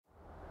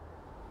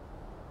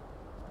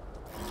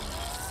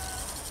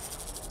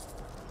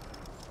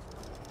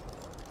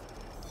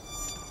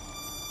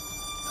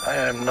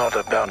I am not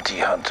a bounty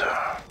hunter.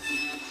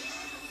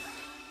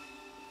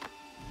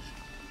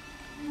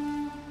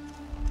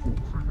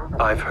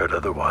 I've heard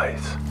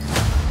otherwise.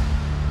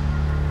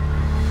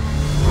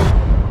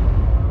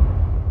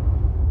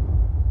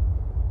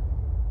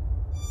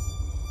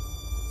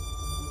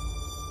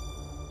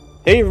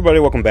 Hey everybody,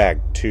 welcome back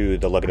to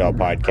the Look It Out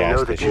podcast. I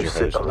know that This you is your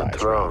sit host, on the Elijah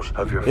throne Rose.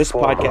 of your This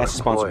former podcast is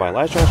sponsored by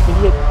employer.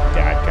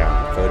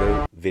 LiveStrashMedia.com,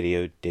 photo,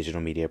 video, digital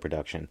media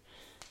production.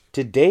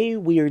 Today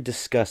we are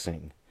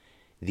discussing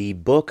the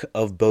Book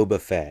of Boba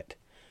Fett.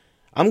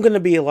 I'm going to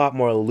be a lot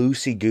more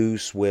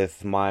loosey-goose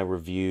with my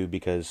review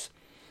because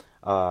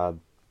I'm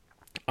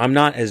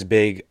not as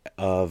big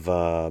of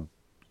I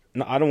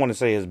don't want to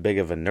say as big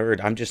of a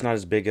nerd. I'm just not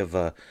as big of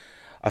a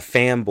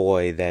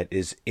fanboy that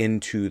is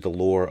into the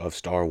lore of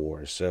Star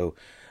Wars. So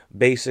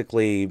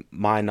basically,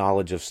 my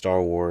knowledge of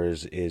Star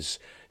Wars is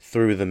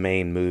through the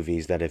main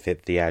movies that have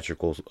hit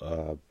theatrical,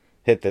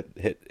 hit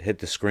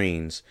the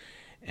screens.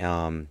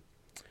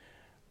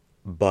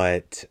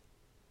 But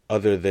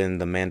other than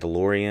The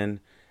Mandalorian,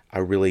 I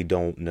really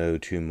don't know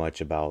too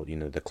much about,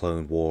 the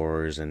Clone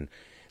Wars and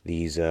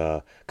these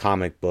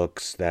comic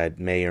books that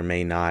may or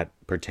may not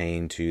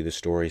pertain to the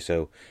story.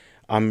 So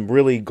I'm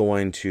really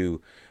going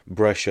to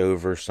brush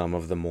over some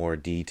of the more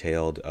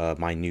detailed,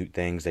 minute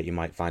things that you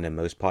might find in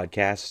most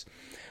podcasts.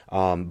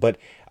 But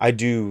I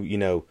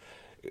do,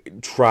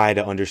 try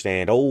to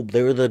understand,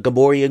 they're the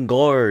Gamorrean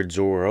guards,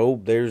 or,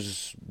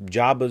 there's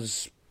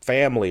Jabba's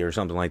family, or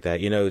something like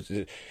that.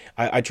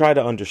 I try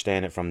to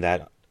understand it from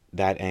that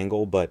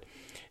angle, but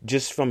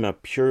just from a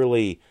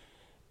purely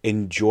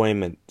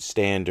enjoyment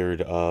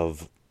standard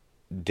of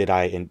did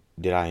I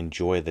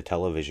enjoy the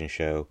television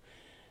show?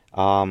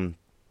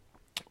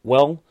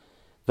 Well,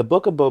 the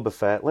Book of Boba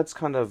Fett, let's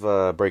kind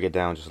of break it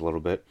down just a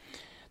little bit.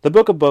 The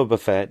Book of Boba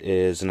Fett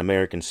is an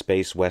American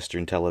space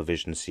western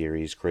television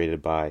series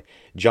created by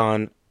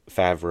Jon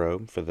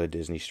Favreau for the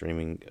Disney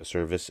streaming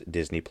service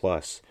Disney+.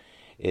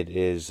 It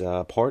is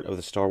part of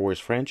the Star Wars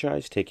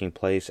franchise, taking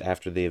place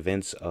after the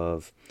events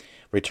of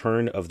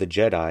Return of the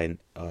Jedi,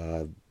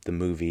 the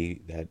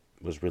movie that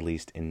was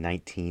released in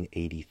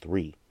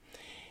 1983.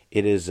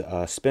 It is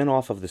a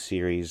spin-off of the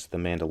series The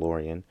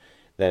Mandalorian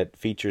that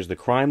features the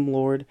crime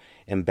lord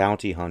and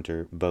bounty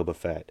hunter Boba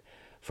Fett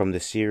from the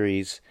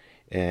series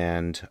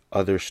and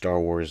other Star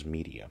Wars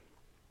media.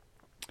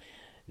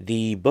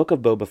 The Book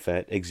of Boba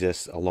Fett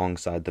exists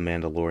alongside The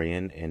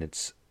Mandalorian and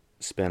its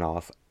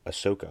spin-off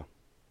Ahsoka.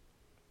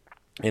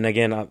 And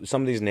again,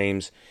 some of these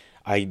names,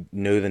 I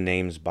know the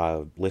names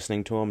by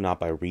listening to them, not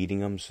by reading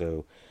them,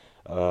 so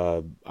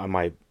I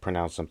might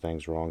pronounce some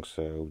things wrong,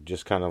 so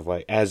just kind of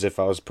like as if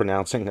I was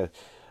pronouncing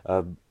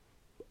a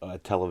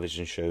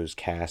television show's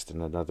cast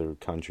in another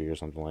country or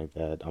something like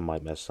that. I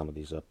might mess some of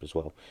these up as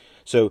well.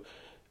 So,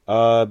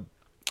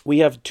 we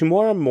have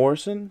Temuera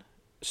Morrison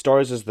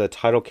stars as the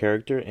title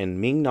character, and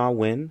Ming-Na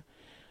Wen,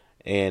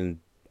 and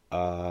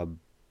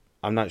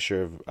I'm not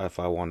sure if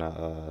I want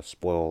to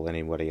spoil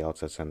anybody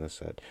else that's in this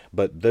set,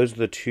 but those are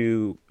the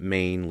two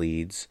main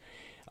leads.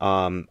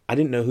 I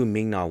didn't know who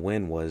Ming-Na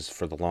Wen was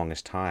for the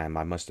longest time.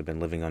 I must have been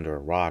living under a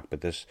rock,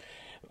 but this,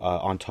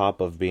 on top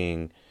of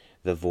being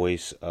the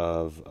voice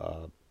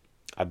of,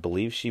 I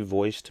believe she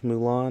voiced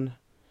Mulan,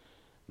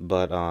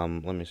 but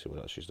let me see what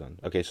else she's done.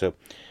 Okay, so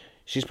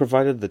she's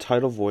provided the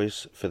title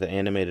voice for the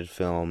animated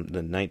film, the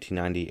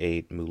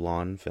 1998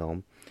 Mulan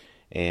film,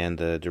 and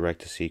the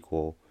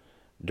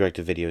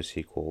direct-to-video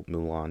sequel,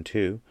 Mulan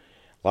 2.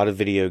 A lot of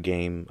video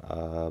game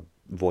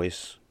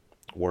voice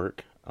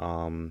work.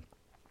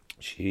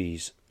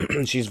 She's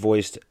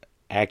voiced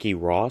Aki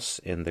Ross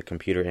in the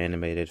computer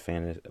animated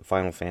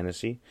Final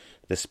Fantasy,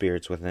 The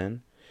Spirits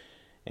Within,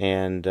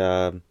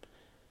 and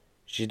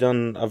she's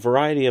done a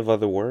variety of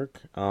other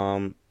work.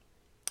 I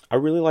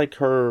really like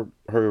her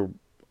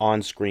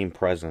on-screen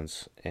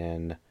presence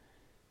in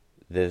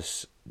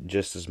this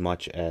just as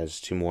much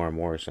as Temuera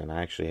Morrison.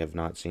 I actually have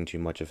not seen too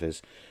much of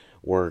his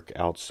work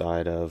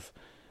outside of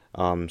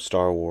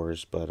Star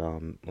Wars, but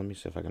let me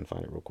see if I can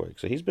find it real quick.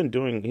 So he's been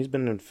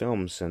in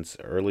films since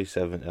the early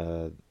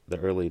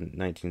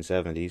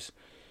 1970s.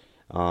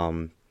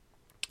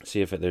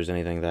 See if there's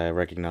anything that I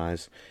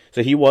recognize.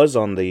 So he was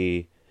on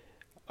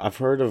I've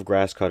heard of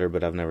Grasscutter,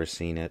 but I've never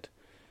seen it.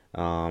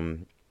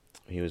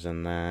 He was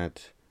in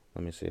that.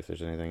 Let me see if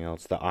there's anything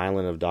else. The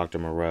Island of Dr.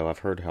 Moreau. I've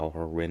heard how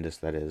horrendous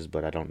that is,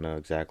 but I don't know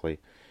exactly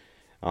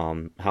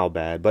how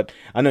bad. But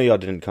I know y'all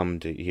didn't come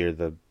to hear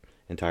the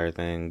entire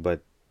thing.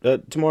 But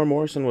Temuera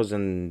Morrison was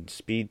in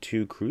Speed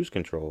 2 Cruise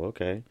Control.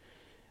 Okay.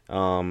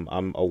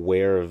 I'm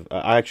aware of...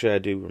 I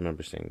do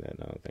remember seeing that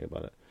now that I think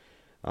about it.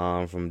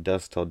 From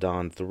Dusk Till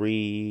Dawn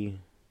 3...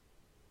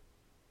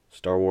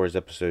 Star Wars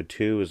Episode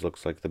 2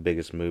 looks like the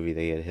biggest movie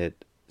they had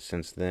hit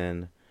since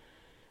then.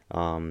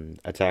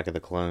 Attack of the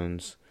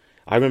Clones.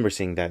 I remember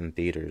seeing that in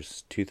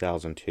theaters,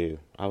 2002.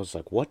 I was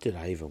like, what did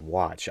I even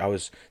watch? That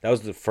was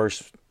the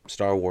first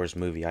Star Wars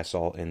movie I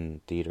saw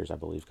in theaters, I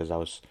believe, because I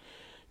was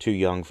too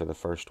young for the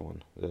first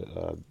one,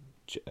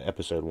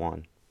 Episode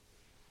 1.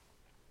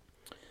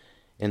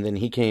 And then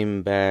he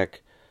came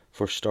back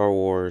for Star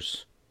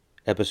Wars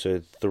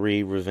Episode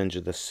 3, Revenge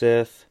of the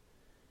Sith.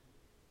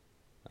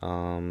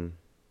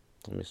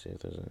 Let me see if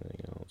there's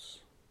anything else.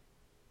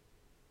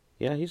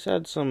 Yeah, he's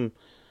had some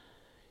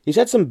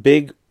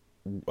big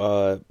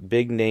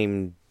big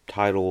name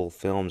title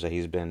films that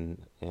he's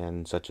been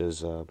in, such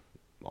as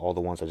all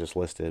the ones I just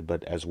listed,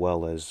 but as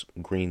well as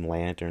Green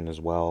Lantern as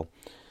well.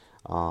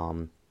 Let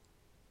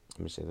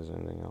me see if there's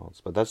anything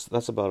else, but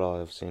that's about all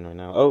I've seen right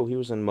now. Oh, he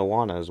was in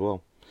Moana as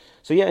well.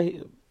 So yeah,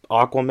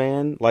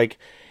 Aquaman, like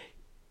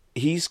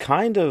he's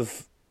kind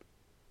of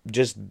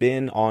just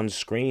been on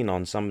screen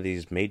on some of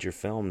these major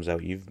films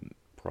that you've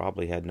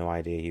probably had no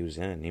idea he was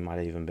in. He might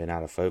have even been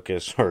out of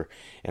focus or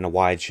in a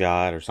wide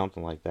shot or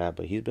something like that,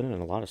 but he's been in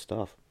a lot of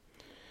stuff.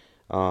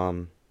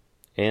 And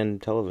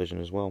television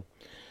as well.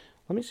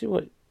 Let me see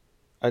what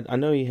I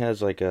know he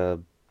has like a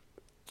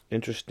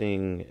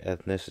interesting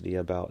ethnicity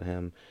about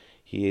him.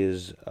 He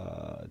is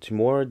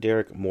Timora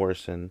Derek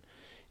Morrison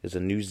is a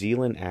New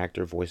Zealand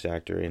actor, voice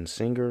actor, and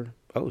singer.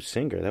 Oh,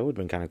 singer! That would have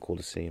been kind of cool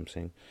to see him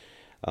sing.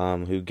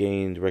 Who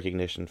gained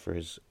recognition for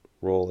his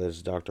role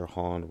as Dr.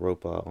 Han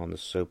Ropa on the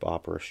soap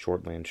opera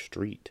Shortland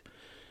Street.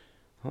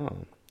 Huh.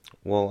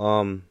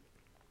 Well,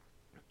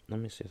 let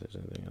me see if there's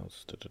anything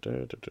else.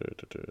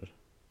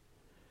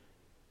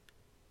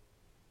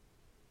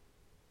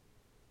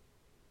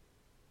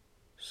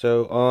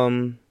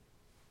 So,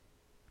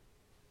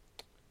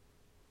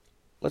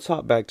 let's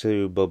hop back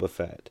to Boba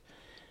Fett.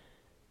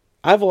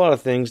 I have a lot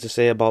of things to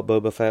say about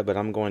Boba Fett, but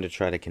I'm going to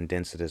try to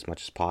condense it as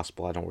much as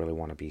possible. I don't really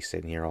want to be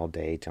sitting here all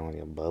day telling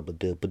you Bubba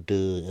Dubba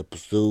Duh,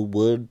 episode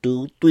 1,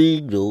 2,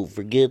 3, don't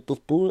forget the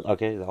spoil.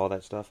 Okay, all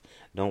that stuff.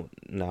 No,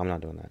 I'm not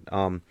doing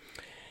that.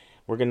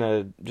 We're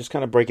gonna just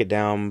kind of break it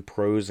down,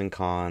 pros and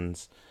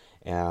cons,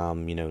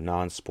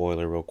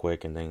 non-spoiler real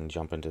quick, and then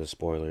jump into the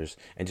spoilers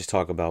and just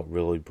talk about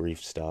really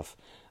brief stuff.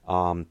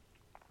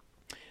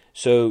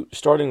 So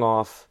starting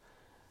off,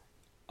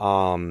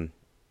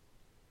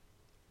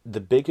 the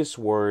biggest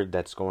word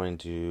that's going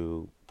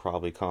to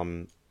probably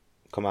come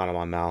out of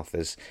my mouth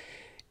is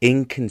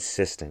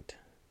inconsistent.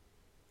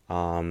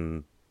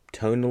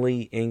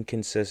 Tonally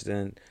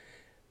inconsistent,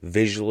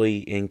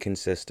 visually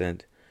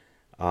inconsistent.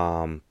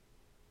 Now,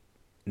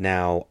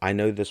 I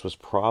know this was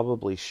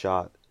probably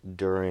shot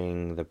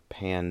during the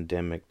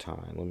pandemic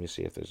time. Let me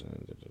see if there's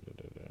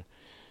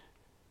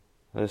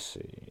let's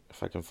see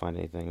if I can find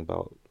anything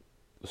about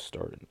the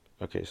start.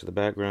 Okay, so the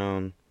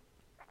background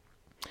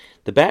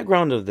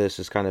of this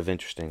is kind of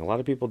interesting. A lot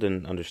of people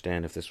didn't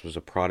understand if this was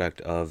a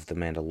product of The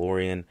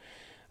Mandalorian,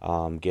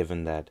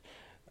 given that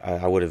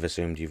I would have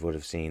assumed you would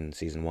have seen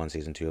Season 1,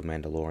 Season 2 of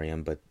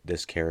Mandalorian, but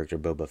this character,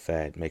 Boba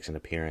Fett, makes an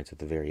appearance at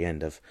the very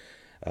end of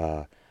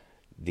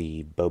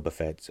the Boba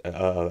Fett,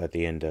 at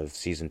the end of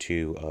Season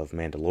 2 of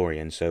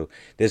Mandalorian. So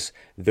this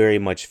very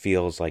much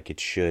feels like it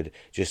should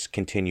just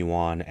continue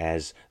on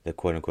as the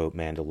quote-unquote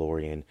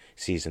Mandalorian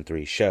Season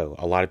 3 show.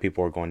 A lot of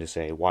people are going to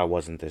say, why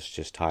wasn't this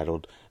just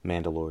titled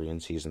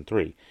Mandalorian Season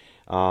 3?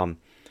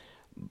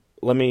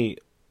 Let me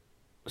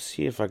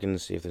see if I can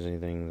see if there's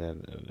anything that...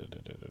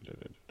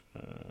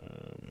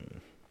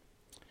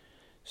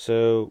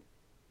 So,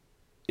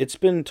 it's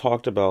been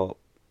talked about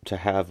to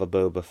have a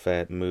Boba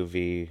Fett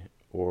movie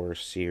or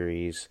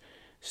series,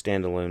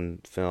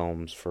 standalone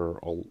films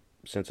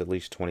since at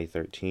least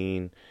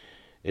 2013.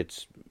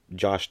 It's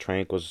Josh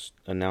Trank was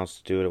announced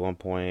to do it at one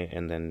point,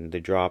 and then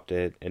they dropped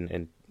it,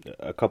 and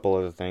a couple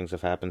other things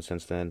have happened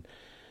since then.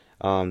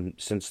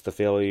 Since the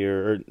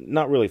failure, or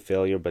not really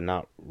failure, but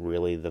not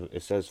really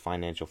it says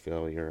financial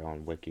failure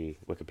on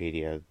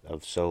Wikipedia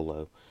of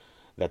Solo,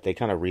 that they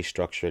kind of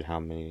restructured how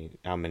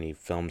many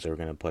films they were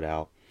going to put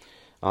out,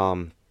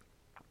 and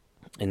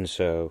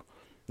so.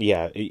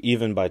 Yeah,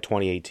 even by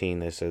 2018,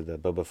 they said the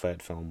Boba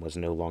Fett film was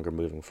no longer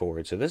moving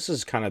forward. So this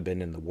has kind of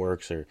been in the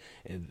works, or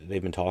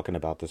they've been talking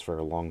about this for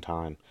a long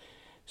time.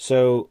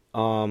 So,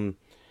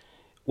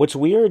 what's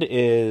weird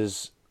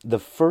is the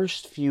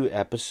first few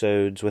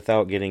episodes,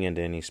 without getting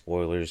into any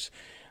spoilers,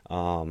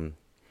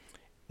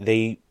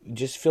 they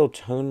just feel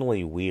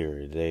tonally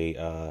weird.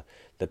 The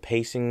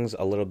pacing's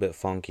a little bit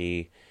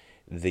funky.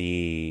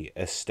 The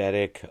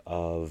aesthetic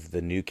of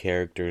the new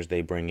characters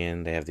they bring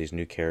in, they have these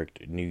new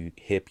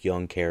hip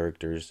young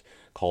characters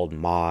called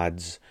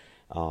mods.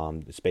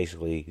 It's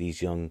basically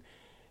these young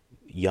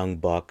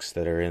bucks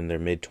that are in their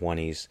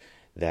mid-20s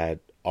that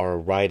are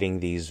riding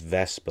these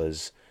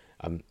Vespas.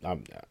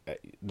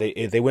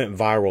 They went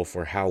viral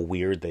for how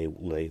weird they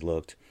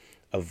looked,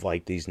 of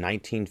like these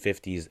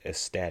 1950s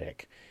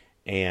aesthetic,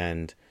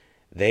 and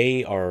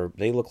they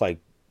look like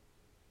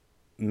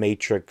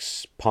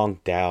Matrix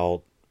punked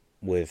out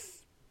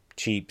with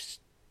cheap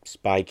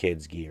Spy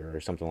Kids gear or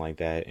something like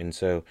that. And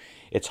so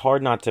it's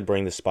hard not to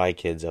bring the Spy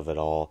Kids of it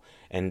all.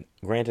 And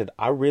granted,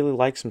 I really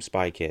like some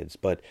Spy Kids,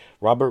 but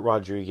Robert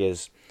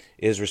Rodriguez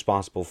is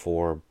responsible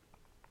for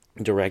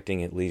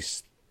directing at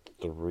least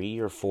 3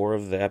 or 4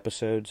 of the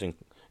episodes,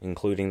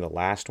 including the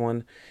last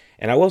one.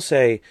 And I will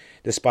say,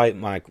 despite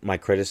my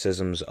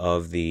criticisms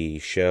of the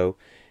show,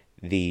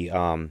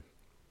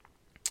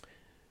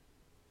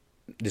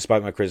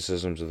 despite my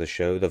criticisms of the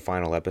show, the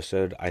final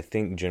episode, I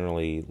think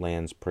generally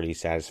lands pretty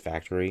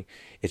satisfactory.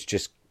 It's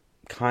just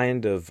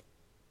kind of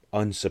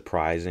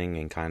unsurprising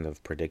and kind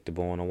of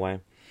predictable in a way.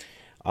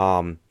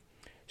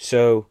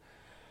 So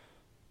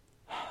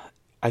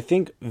I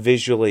think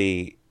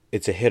visually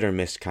it's a hit or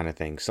miss kind of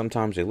thing.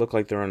 Sometimes they look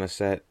like they're on a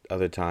set,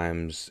 other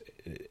times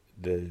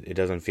it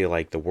doesn't feel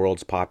like the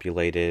world's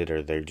populated,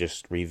 or they're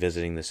just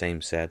revisiting the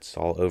same sets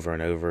all over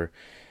and over.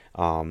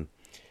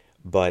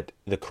 But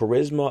the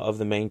charisma of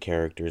the main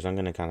characters, I'm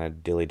going to kind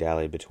of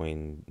dilly-dally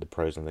between the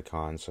pros and the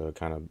cons, so it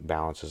kind of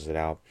balances it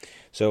out.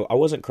 So I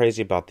wasn't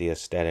crazy about the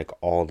aesthetic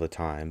all the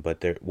time,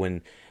 but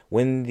when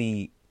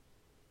the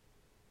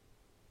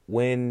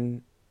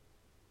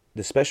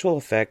special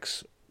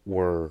effects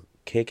were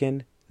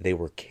kicking, they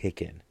were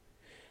kicking.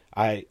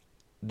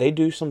 They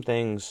do some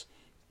things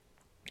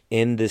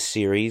in this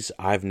series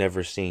I've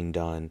never seen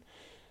done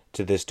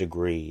to this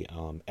degree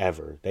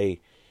ever.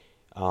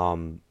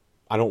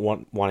 I don't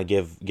want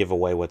to give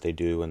away what they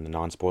do in the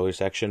non-spoiler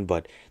section,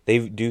 but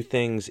they do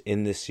things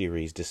in this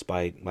series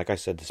despite, like I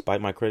said, despite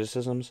my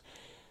criticisms.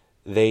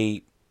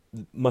 They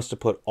must have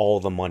put all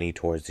the money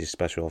towards these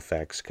special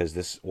effects,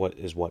 because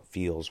what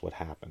feels what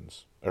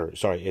happens. Or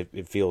sorry,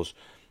 it feels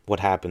what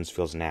happens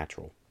feels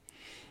natural.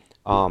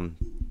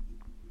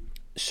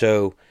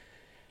 So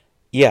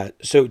yeah,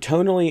 so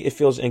tonally it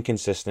feels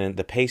inconsistent.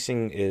 The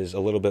pacing is a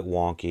little bit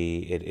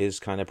wonky. It is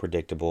kind of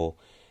predictable,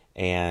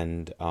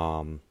 and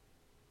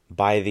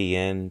by the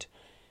end,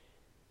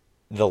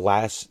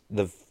 the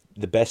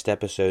best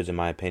episodes in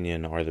my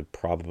opinion are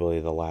probably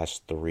the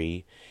last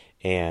three,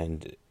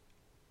 and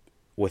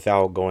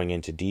without going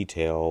into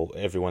detail,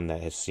 everyone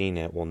that has seen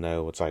it will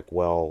know it's like,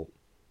 well,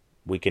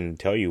 we can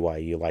tell you why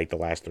you like the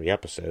last three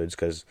episodes,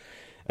 because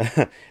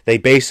they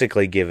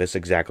basically give us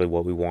exactly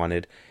what we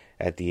wanted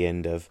at the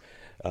end of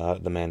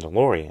The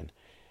Mandalorian.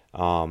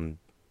 And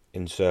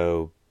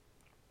so,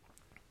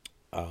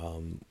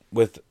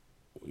 with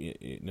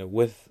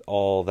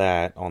all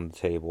that on the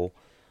table,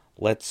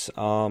 let's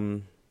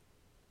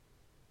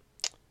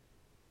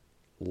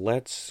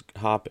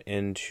hop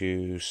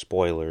into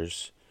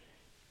spoilers,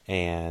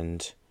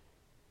 and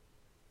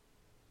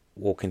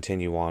we'll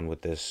continue on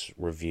with this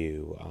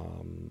review.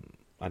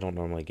 I don't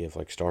normally give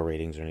like star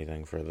ratings or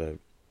anything for the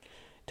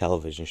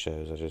television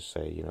shows. I just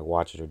say,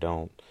 watch it or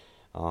don't.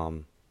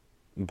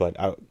 But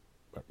I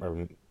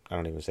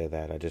don't even say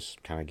that. I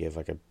just kind of give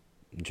like a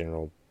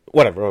general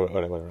whatever.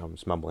 I'm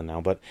just mumbling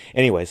now. But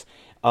anyways,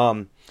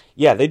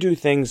 yeah, they do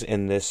things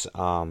in this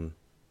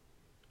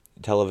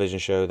television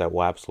show that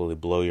will absolutely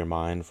blow your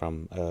mind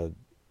from a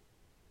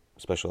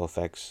special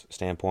effects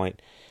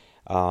standpoint.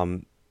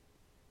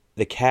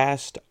 The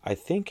cast, I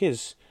think,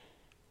 the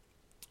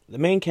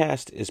main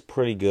cast is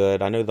pretty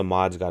good. I know the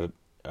mods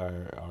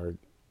are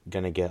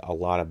gonna get a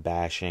lot of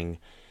bashing,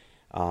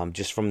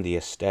 just from the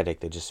aesthetic.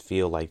 They just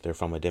feel like they're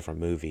from a different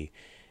movie,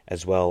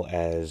 as well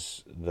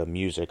as the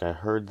music. I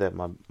heard that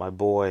my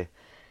boy,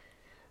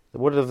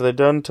 what have they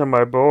done to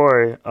my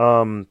boy?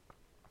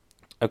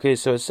 Okay,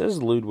 so it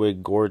says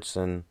Ludwig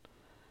Göransson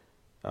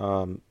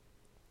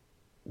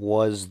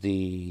was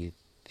the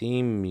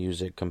theme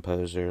music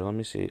composer. Let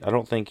me see. I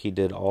don't think he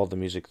did all the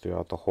music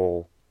throughout the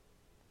whole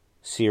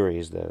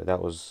series, though.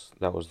 That was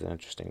the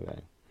interesting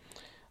thing.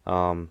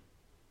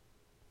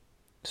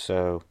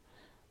 So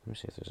let me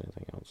see if there's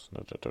anything else.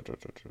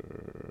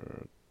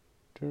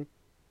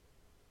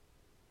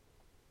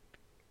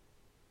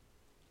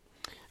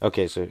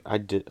 Okay, so I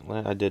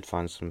did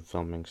find some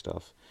filming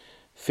stuff.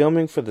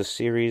 Filming for the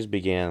series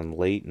began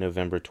late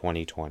November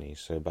 2020.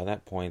 So by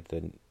that point,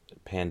 the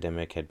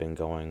pandemic had been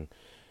going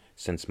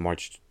since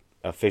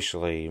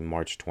officially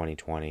March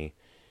 2020.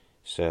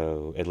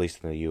 So at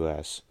least in the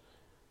U.S.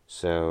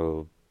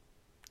 So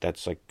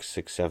that's like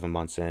 6-7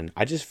 months in.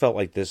 I just felt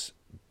like this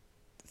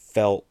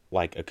felt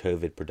like a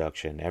COVID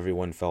production.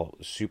 Everyone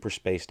felt super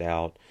spaced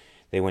out.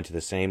 They went to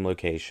the same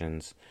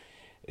locations.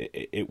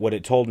 What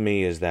it told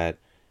me is that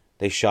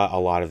they shot a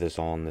lot of this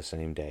all in the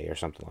same day or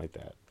something like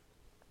that.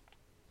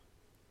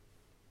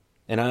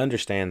 And I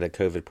understand that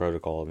COVID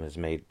protocol has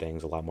made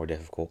things a lot more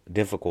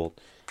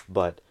difficult,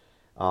 but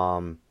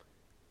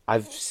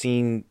I've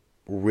seen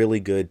really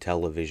good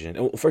television.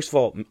 Well, first of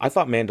all, I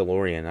thought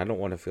Mandalorian, I don't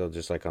want to feel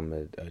just like I'm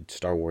a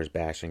Star Wars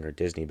bashing or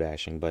Disney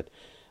bashing, but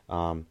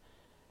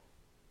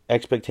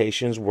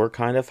expectations were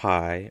kind of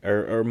high,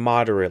 or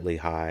moderately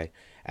high,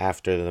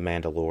 after The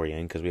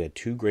Mandalorian, because we had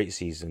 2 great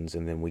seasons,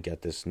 and then we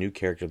got this new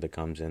character that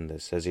comes in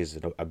that says he's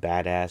a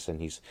badass, and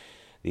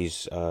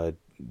these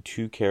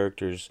 2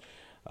 characters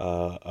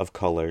of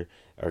color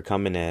are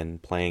coming in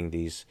playing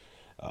these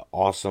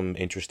awesome,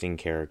 interesting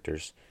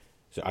characters.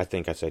 So I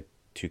think I said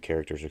 2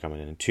 characters are coming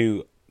in.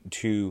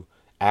 Two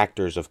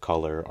actors of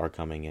color are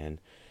coming in.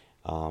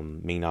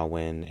 Ming-Na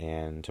Wen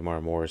and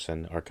Tamara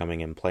Morrison are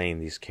coming in playing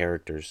these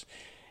characters,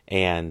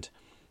 and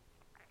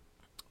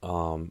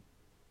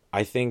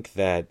I think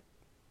that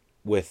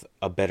with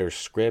a better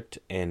script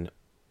and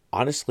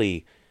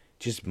honestly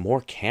just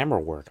more camera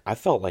work, I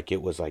felt like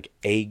it was like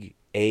A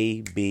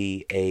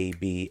B A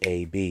B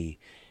A B,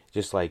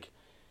 just like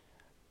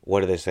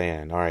what are they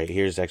saying? All right,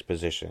 here's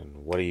exposition.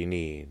 What do you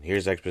need?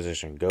 Here's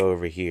exposition. Go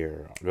over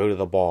here. Go to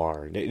the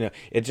bar.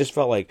 It just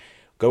felt like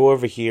go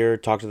over here,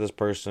 talk to this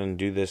person,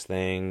 do this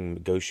thing,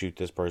 go shoot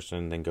this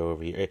person, then go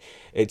over here.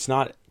 It's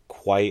not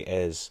quite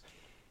as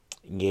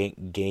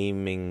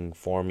gaming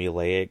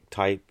formulaic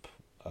type,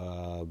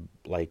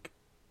 like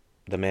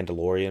The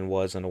Mandalorian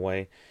was in a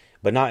way,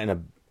 but not in a.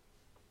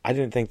 I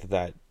didn't think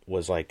that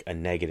was like a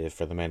negative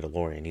for The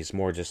Mandalorian. He's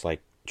more just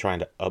like trying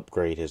to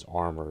upgrade his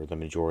armor the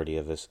majority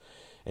of this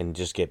and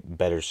just get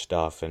better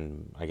stuff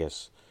and I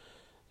guess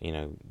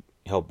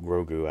help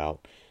Grogu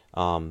out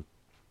and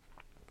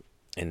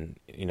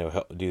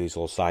help do these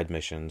little side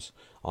missions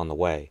on the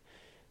way.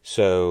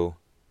 So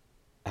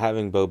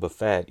having Boba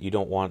Fett, you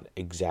don't want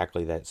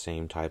exactly that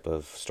same type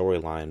of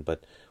storyline,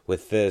 but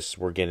with this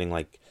we're getting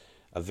like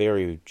a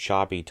very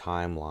choppy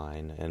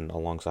timeline and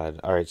alongside.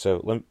 All right,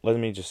 so let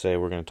me just say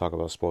we're going to talk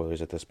about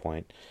spoilers at this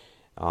point.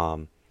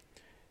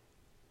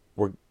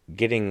 We're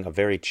getting a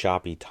very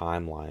choppy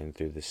timeline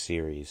through the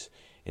series,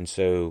 and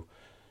so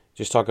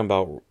just talking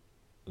about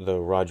the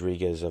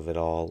Rodriguez of it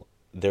all,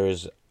 there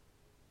is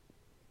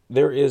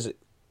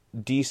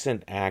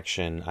decent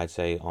action, I'd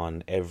say,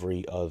 on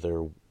every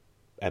other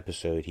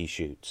episode he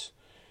shoots.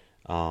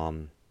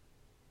 For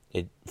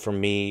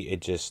me,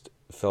 it just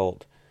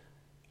felt.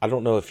 I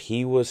don't know if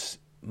he was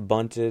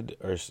bunted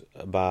or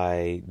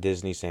by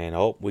Disney saying,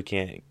 "Oh, we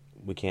can't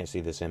see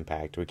this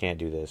impact. We can't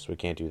do this. We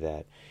can't do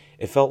that."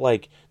 It felt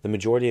like the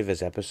majority of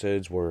his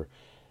episodes were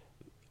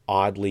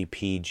oddly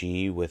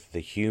PG with the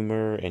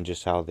humor and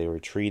just how they were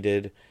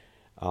treated.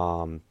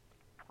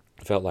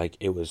 Felt like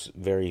it was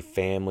very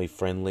family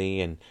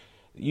friendly, and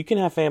you can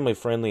have family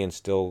friendly and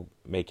still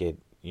make it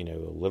a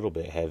little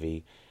bit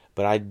heavy,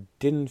 but I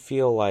didn't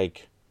feel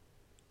like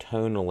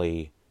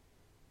tonally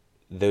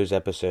those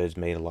episodes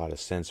made a lot of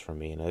sense for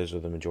me, and those were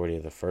the majority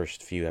of the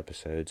first few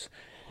episodes,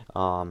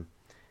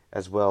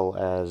 as well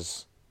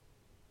as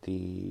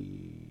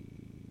the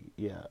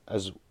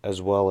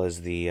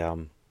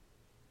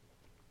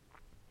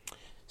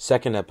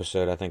second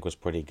episode. I think was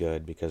pretty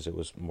good because it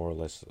was more or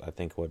less, I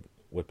think what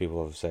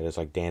people have said is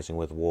like Dancing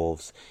with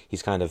Wolves.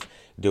 He's kind of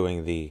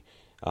doing the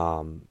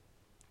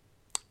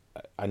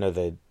I know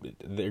that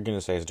they're going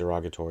to say it's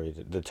derogatory.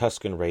 The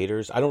Tusken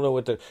Raiders. I don't know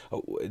what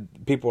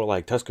people are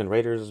like. Tusken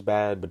Raiders is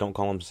bad, but don't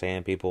call them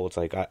Sand People. It's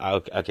like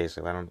okay.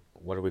 So I don't.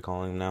 What are we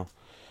calling them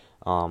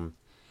now?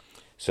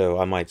 So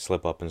I might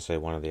slip up and say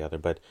one or the other.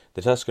 But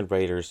the Tusken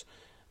Raiders,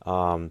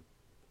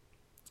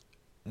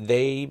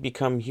 they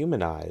become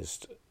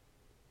humanized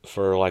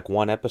for like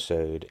one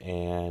episode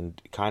and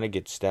kind of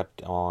get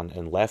stepped on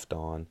and left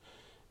on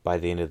by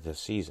the end of the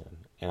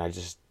season. And I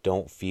just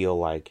don't feel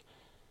like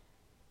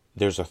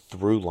there's a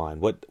through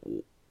line. What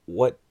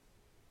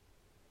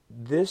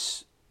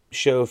this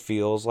show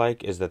feels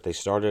like is that they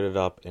started it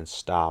up and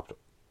stopped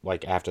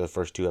like after the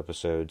first two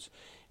episodes,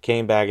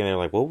 came back and they're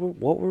like, what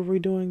were we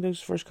doing those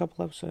first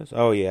couple episodes?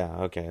 Oh yeah,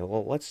 okay.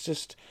 Well, let's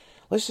just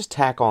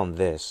tack on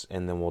this,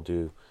 and then we'll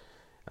do.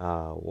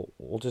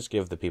 We'll just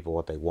give the people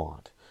what they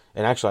want.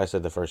 And actually, I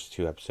said the first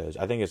two episodes.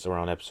 I think it's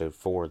around episode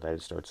 4 that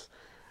it starts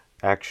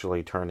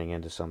actually turning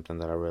into something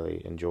that I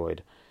really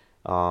enjoyed.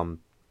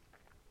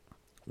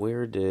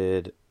 Where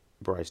did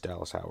Bryce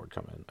Dallas Howard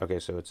come in? Okay,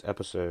 so it's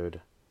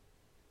episode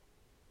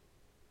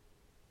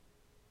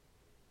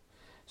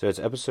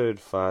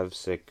 5,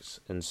 6,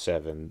 and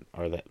 7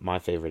 are my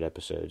favorite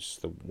episodes.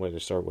 Where they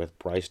start with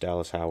Bryce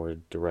Dallas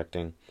Howard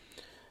directing,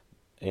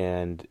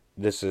 and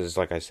this is,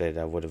 like I said,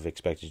 I would have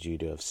expected you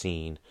to have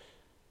seen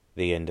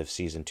the end of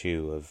season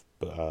 2 of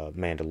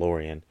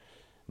Mandalorian,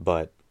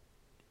 but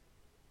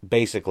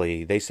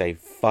basically they say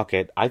fuck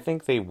it. I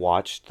think they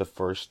watched the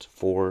first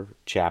 4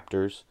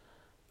 chapters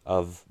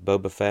of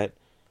Boba Fett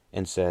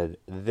and said,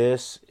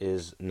 this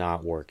is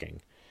not working.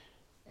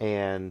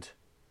 And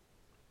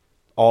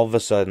all of a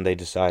sudden they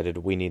decided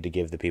we need to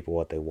give the people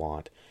what they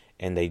want.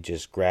 And they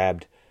just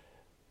grabbed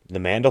The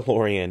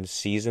Mandalorian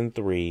season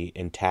 3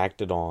 and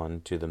tacked it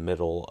on to the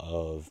middle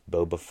of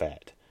Boba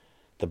Fett,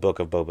 the book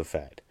of Boba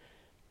Fett.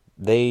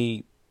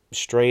 They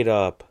straight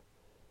up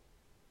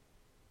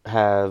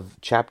have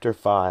chapter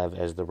 5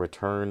 as the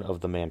return of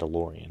the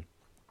Mandalorian.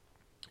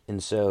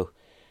 And so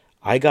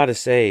I gotta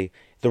say,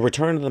 the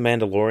Return of the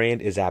Mandalorian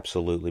is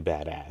absolutely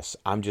badass.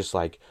 I'm just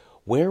like,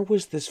 where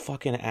was this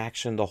fucking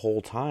action the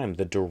whole time?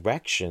 The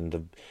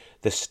direction,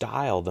 the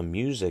style, the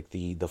music,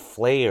 the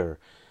flair,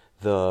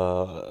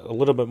 a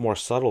little bit more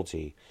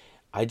subtlety.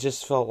 I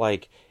just felt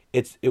like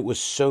it was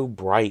so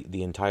bright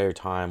the entire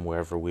time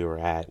wherever we were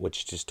at,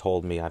 which just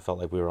told me I felt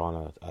like we were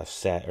on a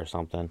set or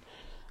something.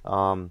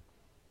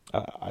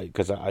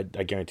 Because I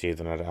guarantee you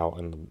they're not out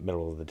in the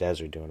middle of the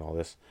desert doing all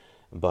this.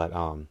 But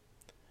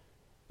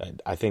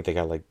I think they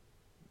got like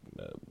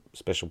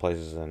special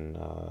places and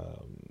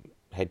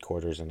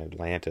headquarters in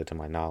Atlanta, to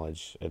my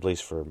knowledge, at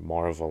least for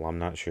Marvel. I'm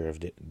not sure if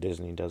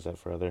Disney does that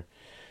for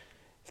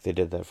if they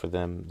did that for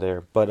them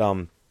there, but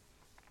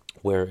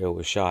where it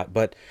was shot.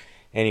 But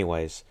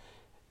anyways,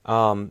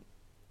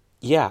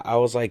 yeah, I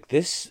was like,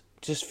 this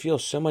just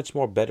feels so much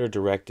more better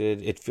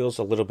directed. It feels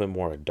a little bit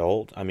more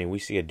adult. I mean, we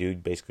see a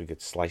dude basically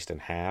get sliced in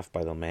half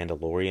by the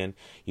Mandalorian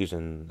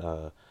using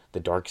the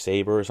dark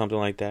saber or something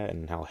like that,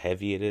 and how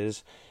heavy it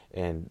is,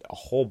 and a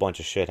whole bunch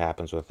of shit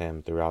happens with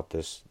him throughout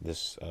this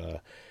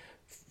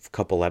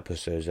couple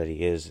episodes that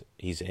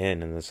he's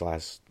in this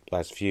last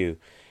few,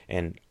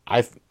 and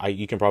I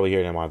you can probably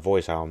hear it in my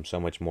voice how I'm so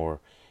much more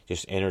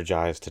just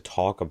energized to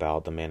talk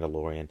about the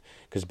Mandalorian,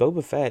 because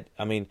Boba Fett,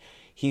 I mean,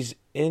 he's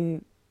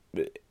in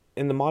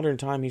the modern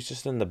time, he's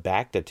just in the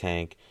Bacta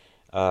tank,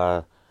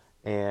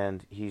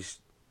 and he's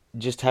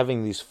just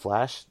having these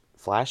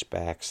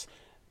flashbacks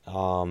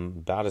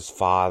about his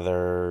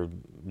father,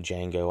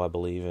 Django, I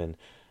believe, and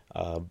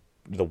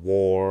the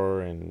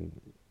war, and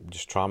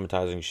just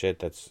traumatizing shit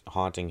that's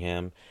haunting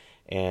him,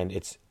 and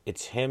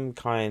it's him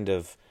kind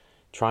of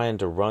trying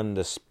to run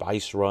the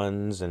spice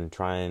runs and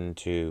trying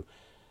to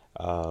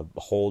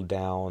hold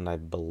down, I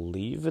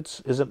believe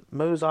is it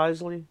Mos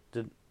Eisley?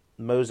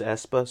 Mos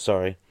Espa?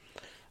 Sorry.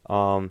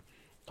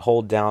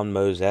 Hold down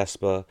Mos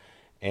Espa,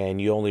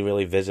 and you only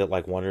really visit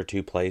like one or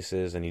two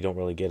places, and you don't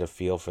really get a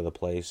feel for the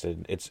place.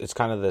 And it's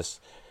kind of this,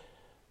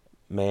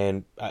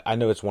 man. I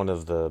know it's one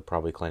of the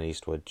probably Clint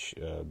Eastwood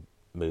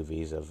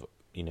movies of,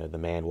 you know, the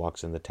man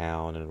walks in the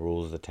town and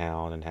rules the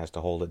town and has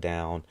to hold it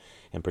down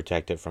and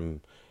protect it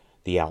from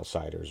the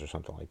outsiders or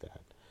something like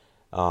that.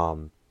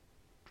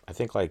 I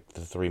think like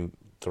the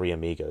three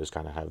amigos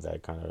kind of have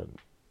that kind of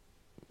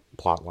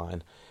plot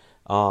line,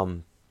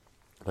 but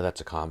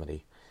that's a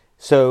comedy.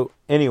 So,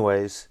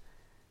 anyways,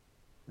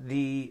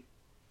 the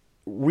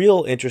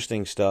real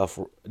interesting stuff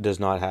does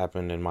not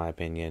happen, in my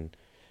opinion,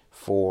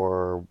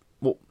 for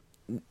what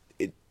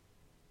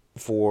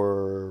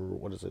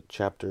is it,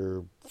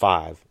 chapter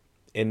 5,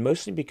 and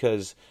mostly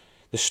because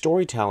the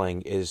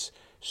storytelling is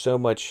so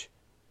much.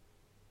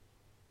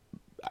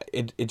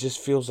 It just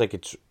feels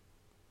like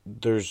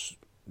there's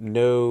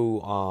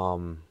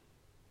no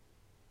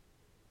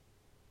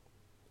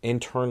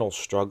internal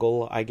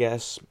struggle, I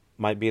guess,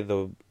 might be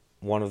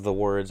one of the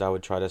words I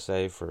would try to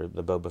say for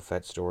the Boba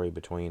Fett story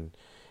between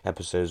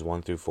episodes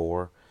 1 through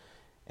 4,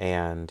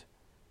 and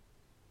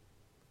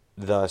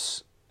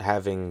thus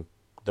having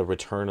the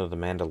return of the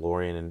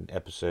Mandalorian in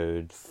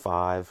episode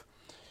 5.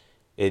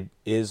 It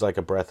is like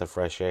a breath of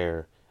fresh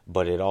air,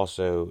 but it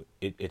also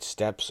it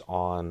steps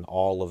on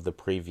all of the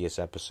previous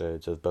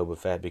episodes of Boba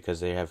Fett, because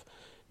they have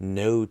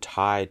no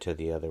tie to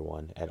the other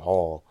one at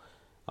all.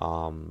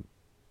 And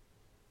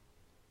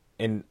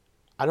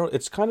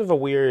it's kind of a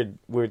weird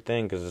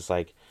thing, because it's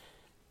like,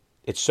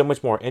 it's so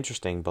much more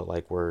interesting, but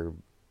like we're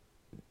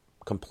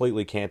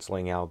completely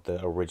canceling out the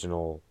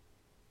original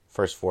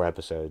first 4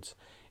 episodes.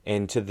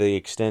 And to the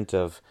extent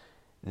of,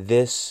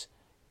 this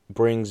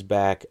brings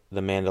back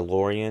the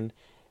Mandalorian,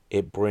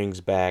 it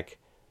brings back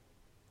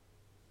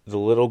the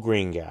little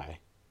green guy,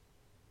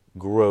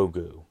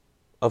 Grogu.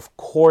 Of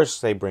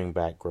course they bring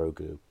back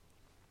Grogu.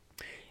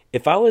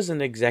 If I was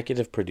an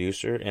executive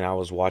producer and I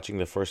was watching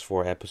the first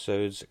 4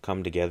 episodes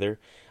come together,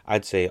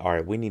 I'd say, all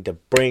right, we need to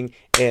bring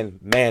in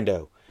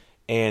Mando.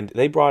 And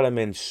they brought him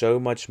in so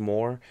much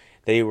more.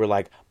 They were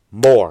like,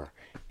 more.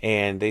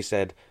 And they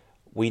said,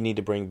 we need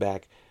to bring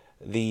back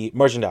the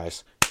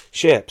merchandise,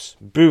 ships,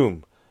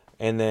 boom.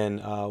 And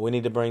then we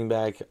need to bring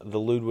back the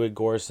Ludwig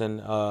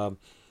Göransson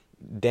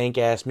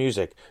dank-ass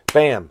music,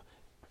 bam.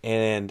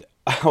 And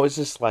I was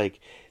just like,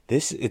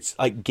 it's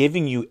like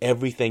giving you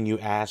everything you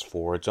asked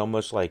for. It's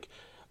almost like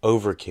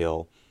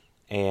overkill.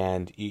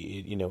 And,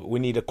 you know, we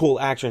need a cool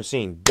action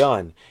scene,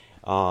 done.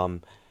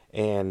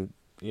 And,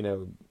 you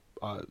know,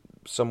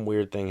 some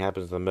weird thing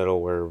happens in the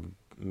middle where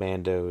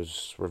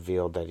Mando's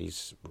revealed that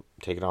he's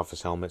taken off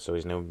his helmet, so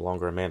he's no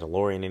longer a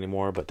Mandalorian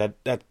anymore. But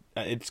that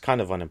it's kind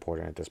of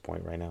unimportant at this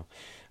point right now.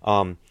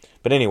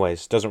 But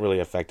anyways, doesn't really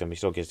affect him. He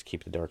still gets to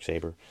keep the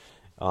Darksaber.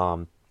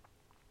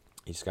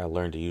 He's got to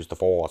learn to use the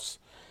Force.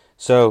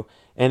 So,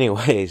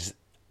 anyways,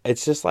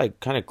 it's just like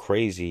kind of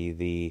crazy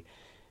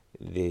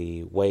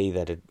the way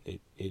that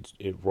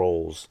it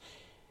rolls.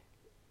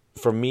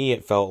 For me,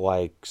 it felt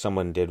like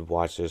someone did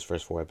watch those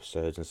first 4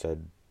 episodes and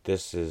said,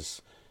 this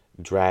is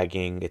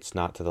dragging. It's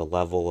not to the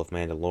level of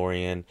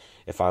Mandalorian.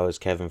 If I was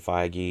Kevin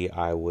Feige,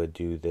 I would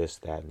do this,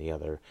 that, and the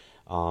other.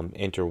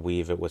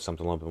 Interweave it with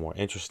something a little bit more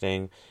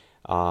interesting.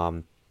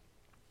 It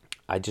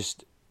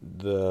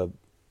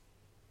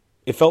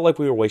felt like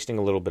we were wasting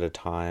a little bit of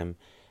time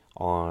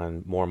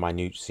on more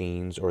minute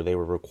scenes, or they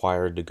were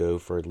required to go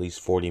for at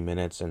least 40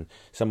 minutes, and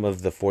some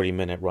of the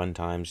 40-minute run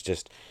times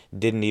just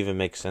didn't even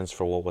make sense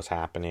for what was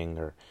happening,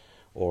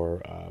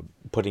 or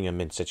putting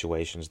them in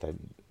situations that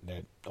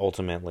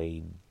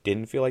ultimately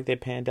didn't feel like they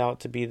panned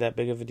out to be that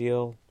big of a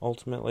deal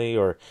ultimately.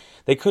 Or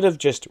they could have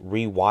just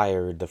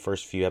rewired the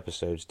first few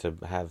episodes to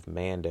have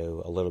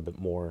Mando a little bit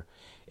more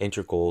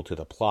integral to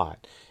the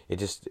plot.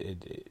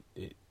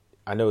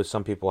 I know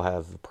some people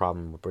have a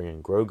problem with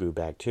bringing Grogu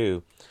back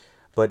too,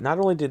 but not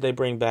only did they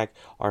bring back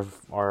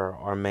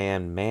our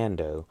man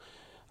Mando,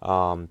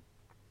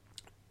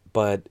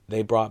 but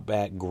they brought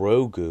back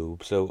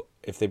Grogu. So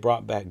if they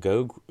brought back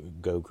Grogu,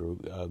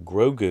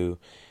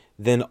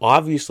 Then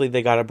obviously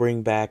they got to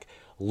bring back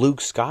Luke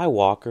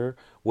Skywalker,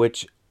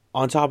 which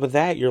on top of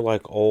that, you're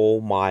like,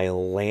 oh my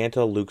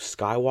Lanta, Luke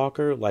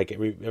Skywalker. Like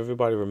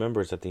everybody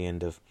remembers at the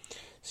end of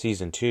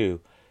season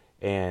 2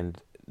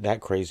 and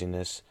that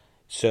craziness.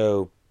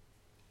 So,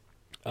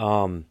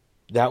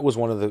 that was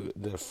one of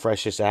the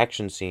freshest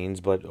action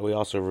scenes, but we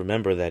also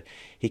remember that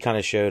he kind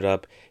of showed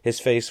up. His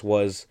face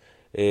was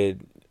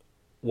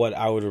what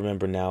I would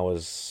remember now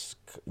is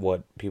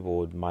what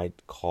people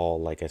might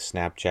call like a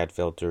Snapchat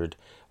filtered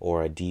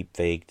or a deep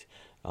faked,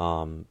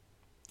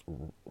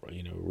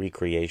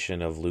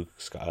 recreation of Luke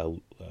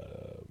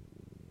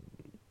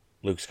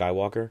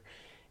Skywalker,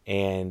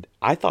 and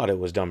I thought it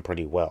was done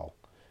pretty well.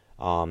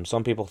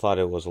 Some people thought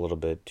it was a little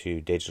bit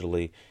too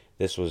digitally.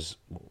 This was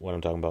what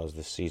I'm talking about is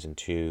the season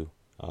 2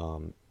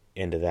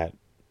 into that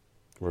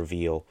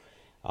reveal.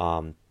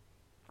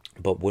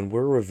 But when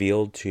we're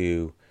revealed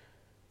to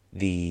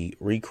the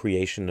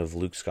recreation of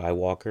Luke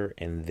Skywalker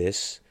in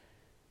this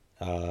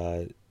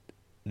episode,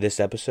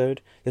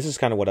 this is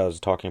kind of what I was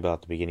talking about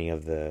at the beginning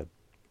of the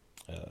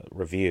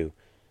review.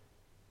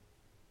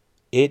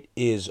 It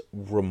is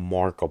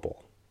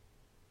remarkable,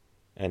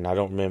 and I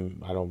don't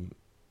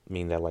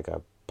mean that like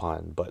a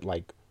pun, but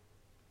like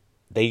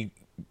they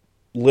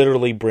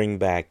literally bring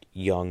back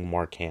young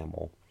Mark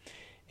Hamill.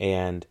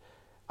 And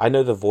I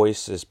know the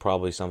voice is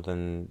probably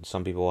something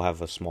some people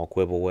have a small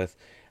quibble with.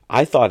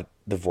 I thought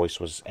the voice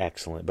was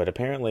excellent, but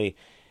apparently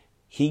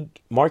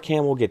Mark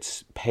Hamill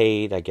gets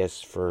paid, I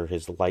guess, for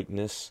his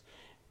likeness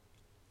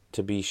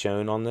to be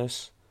shown on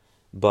this.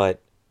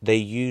 But they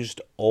used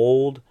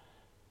old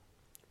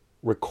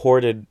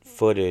recorded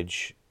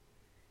footage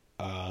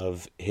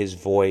of his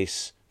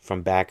voice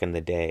from back in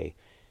the day.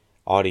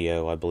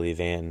 Audio, I believe,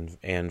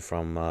 and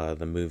from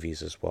the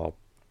movies as well.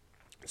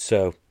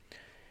 So,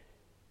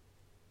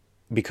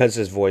 because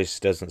his voice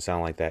doesn't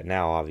sound like that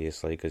now,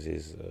 obviously, because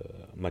he's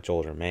a much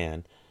older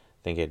man,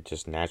 I think it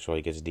just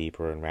naturally gets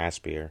deeper and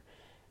raspier.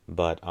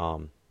 But,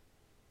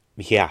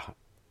 yeah,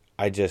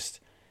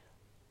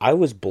 I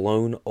was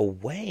blown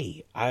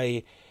away.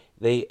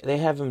 They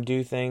have him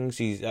do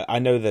things. I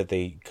know that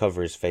they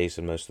cover his face,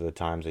 and most of the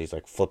times he's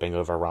like flipping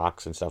over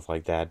rocks and stuff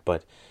like that.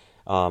 But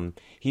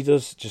he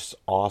does just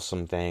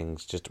awesome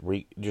things.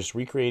 Just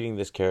recreating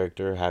this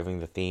character, having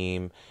the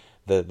theme,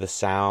 the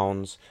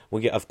sounds.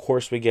 We get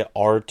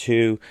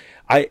R2.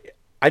 I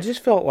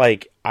just felt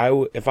like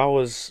if I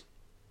was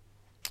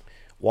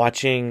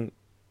watching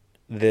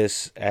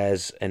this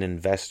as an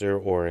investor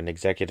or an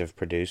executive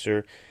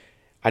producer,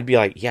 I'd be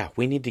like, yeah,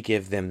 we need to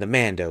give them the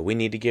Mando. We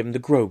need to give them the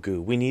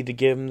Grogu. We need to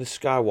give them the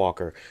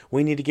Skywalker.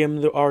 We need to give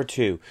them the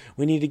R2.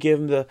 We need to give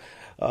them the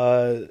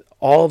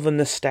all the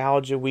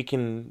nostalgia we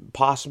can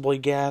possibly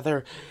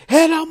gather.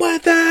 Hit them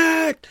with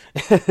it!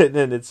 And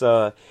then it's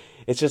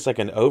just like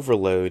an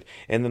overload.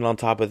 And then on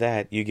top of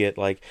that, you get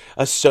like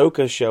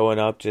Ahsoka showing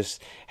up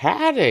just,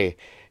 howdy!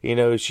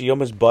 She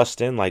almost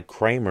busts in like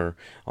Kramer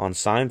on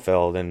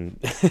Seinfeld, and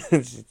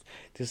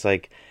just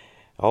like,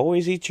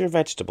 always eat your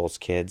vegetables,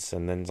 kids,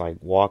 and then like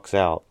walks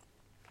out.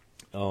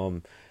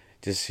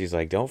 She's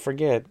like, don't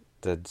forget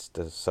to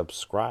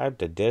subscribe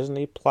to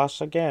Disney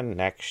Plus again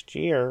next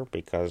year,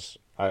 because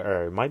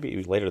or it might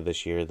be later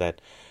this year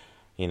that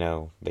the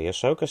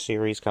Ahsoka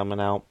series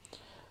coming out.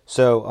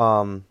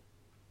 So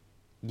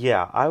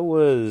yeah, I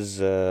was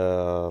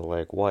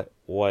like,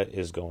 what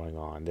is going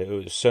on? There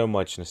was so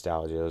much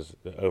nostalgia. It was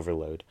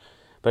overload.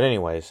 But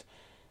anyways,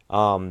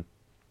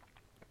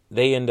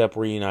 they end up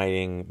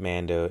reuniting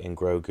Mando and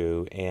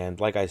Grogu, and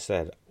like I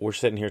said, we're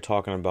sitting here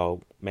talking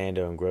about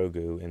Mando and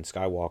Grogu and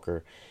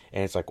Skywalker,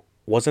 and it's like,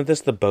 wasn't this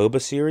the Boba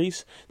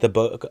series? The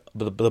book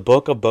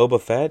of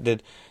Boba Fett?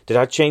 Did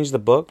I change the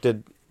book?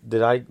 Did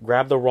I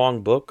grab the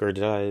wrong book, or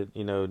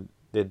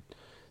did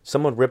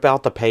someone rip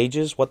out the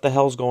pages? What the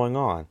hell's going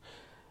on?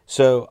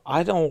 So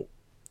I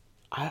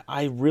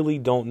really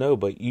don't know,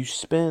 but you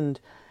spend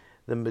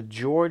the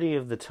majority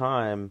of the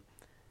time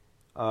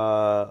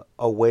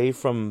away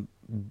from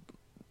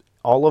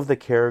all of the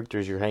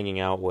characters you're hanging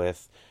out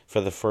with for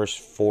the first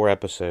 4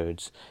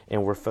 episodes,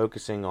 and we're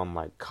focusing on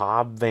like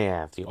Cobb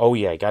Vanth. Oh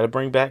yeah, got to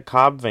bring back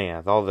Cobb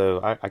Vanth. Although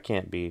I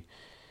can't be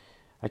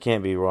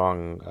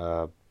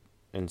wrong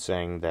in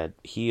saying that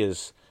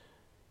he's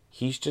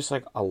just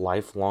like a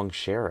lifelong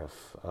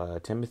sheriff.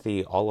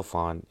 Timothy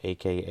Olyphant,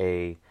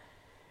 aka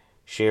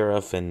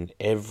Sheriff, in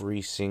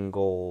every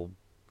single.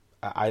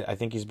 I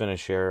think he's been a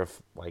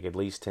sheriff like at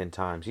least 10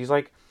 times. He's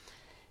like,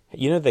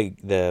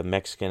 the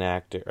Mexican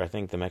actor, I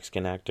think the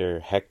Mexican actor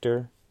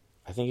Hector,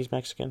 I think he's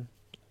Mexican.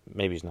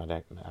 Maybe he's not,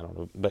 I don't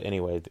know. But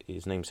anyway,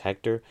 his name's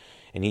Hector,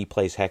 and he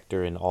plays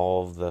Hector in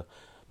all of the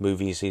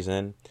movies he's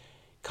in.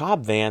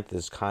 Cobb Vanth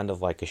is kind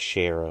of like a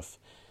sheriff,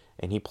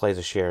 and he plays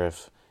a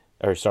sheriff,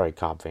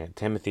 Cobb Vanth.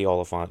 Timothy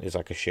Olyphant is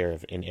like a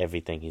sheriff in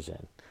everything he's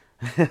in.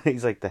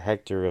 He's like the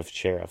Hector of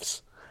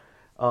sheriffs.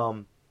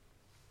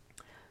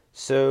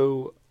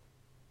 So,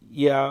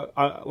 yeah,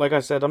 like I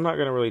said, I'm not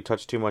going to really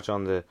touch too much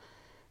on the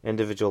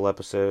individual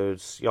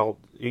episodes. Y'all,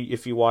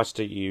 if you watched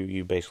it,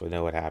 you basically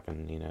know what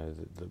happened.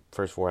 The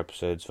first 4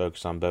 episodes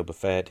focus on Boba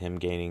Fett, him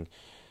gaining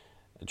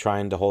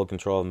trying to hold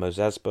control of Mos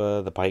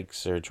Espa. The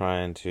Pikes are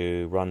trying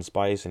to run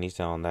Spice, and he's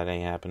telling them that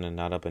ain't happening,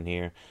 not up in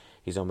here.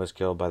 He's almost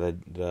killed by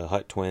the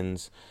Hutt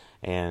twins,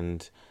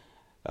 and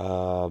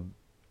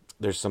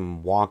there's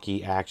some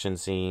wonky action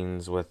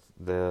scenes with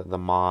the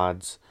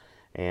mods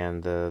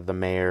and the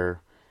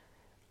mayor.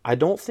 I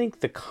don't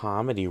think the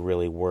comedy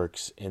really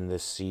works in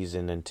this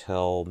season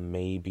until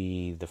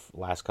maybe the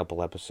last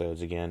couple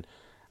episodes again.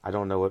 I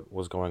don't know what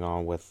was going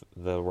on with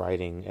the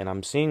writing, and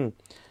I'm seeing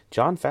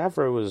Jon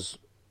Favreau is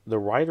the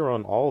writer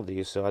on all of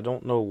these, so I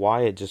don't know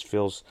why it just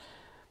feels.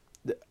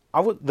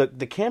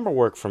 The camera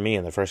work for me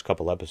in the first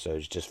couple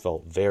episodes just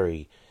felt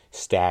very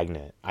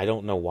stagnant. I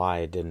don't know why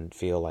it didn't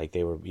feel like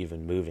they were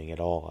even moving at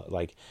all.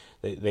 Like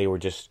they were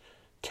just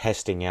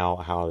testing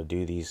out how to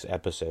do these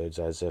episodes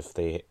as if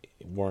they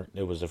weren't.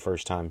 It was the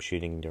first time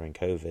shooting during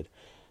COVID,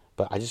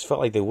 but I just felt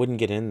like they wouldn't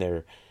get in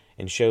there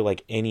and show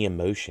like any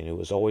emotion. It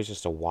was always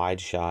just a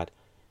wide shot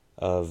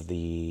of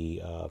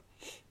the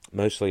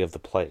mostly of the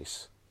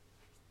place,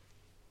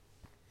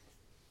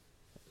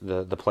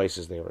 the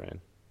places they were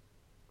in.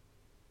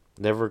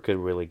 Never could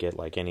really get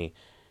like any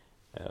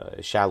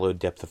shallow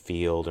depth of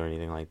field or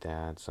anything like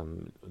that.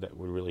 Some that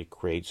would really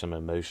create some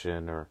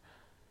emotion or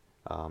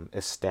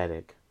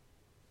aesthetic.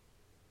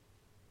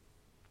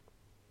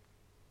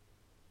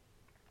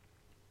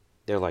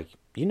 They're like,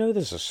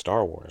 this is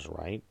Star Wars,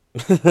 right?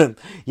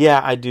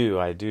 Yeah, I do.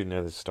 I do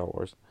know this is Star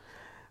Wars.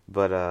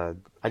 But I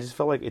just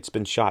felt like it's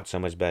been shot so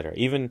much better.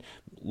 Even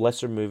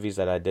lesser movies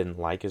that I didn't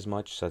like as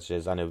much, such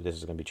as, I know this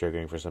is going to be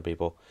triggering for some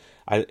people.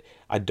 I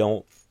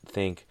don't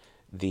think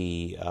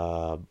the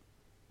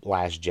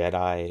Last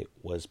Jedi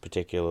was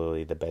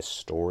particularly the best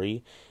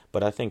story,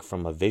 but I think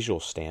from a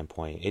visual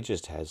standpoint, it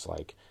just has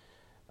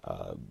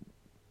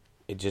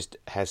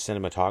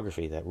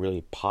cinematography that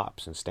really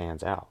pops and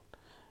stands out.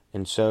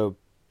 And so,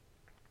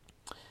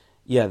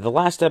 yeah, the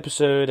last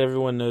episode,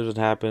 everyone knows what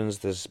happens.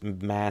 This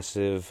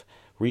massive,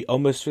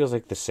 almost feels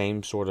like the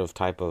same sort of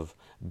type of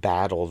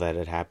battle that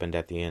had happened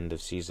at the end of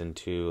season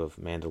 2 of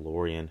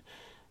Mandalorian.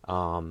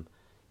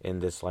 In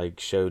this like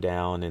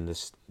showdown in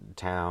this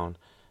town,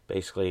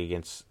 basically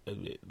against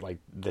like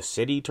the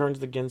city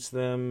turns against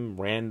them.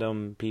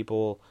 Random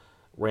people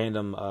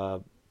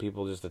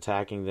just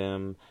attacking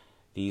them.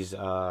 These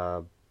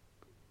what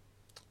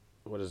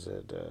is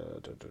it?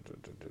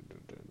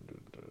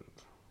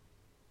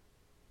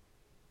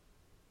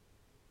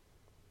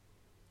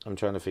 I'm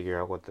trying to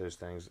figure out what those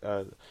things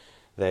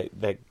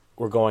that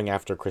were going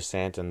after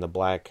Chrysanthemum, the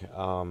black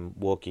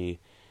Wookiee.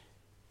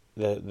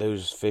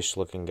 Those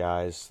fish-looking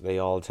guys, they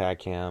all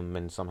attack him,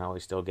 and somehow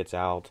he still gets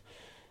out.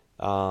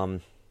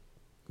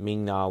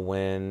 Ming-Na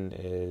Wen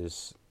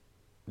is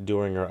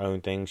doing her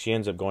own thing. She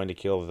ends up going to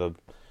kill the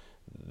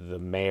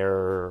mayor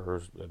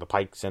or the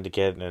Pike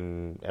Syndicate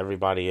and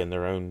everybody in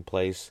their own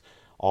place,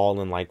 all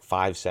in like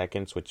 5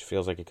 seconds, which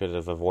feels like it could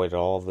have avoided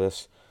all of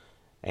this.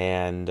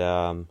 And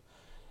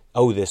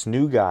this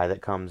new guy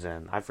that comes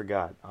in, I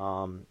forgot.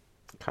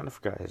 Kind of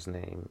forgot his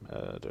name.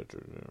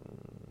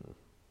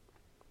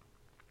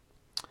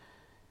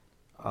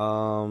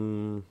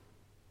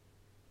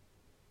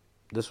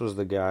 This was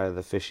the guy,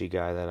 the fishy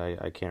guy that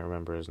I can't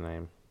remember his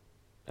name.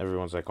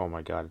 Everyone's like, oh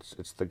my god,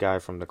 it's the guy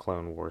from the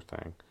Clone War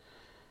thing.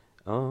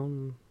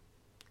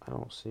 I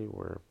don't see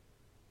where.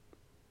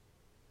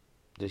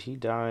 Did he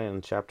die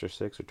in chapter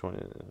 6 or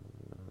 20?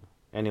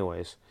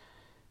 Anyways,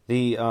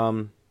 the I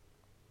don't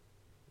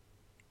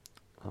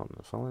know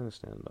if I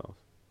understand though.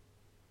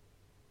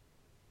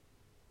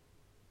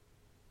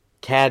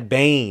 Cad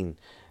Bane.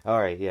 All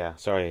right, yeah,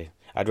 sorry.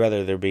 I'd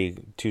rather there be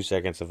 2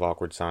 seconds of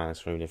awkward silence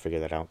for me to figure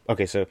that out.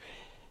 Okay, so,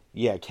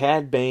 yeah,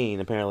 Cad Bane,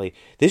 apparently.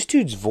 This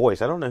dude's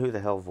voice, I don't know who the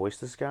hell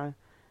voiced this guy,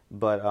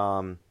 but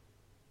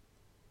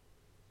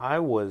I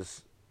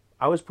was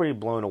pretty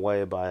blown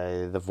away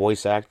by the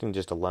voice acting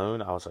just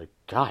alone. I was like,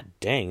 God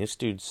dang, this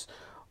dude's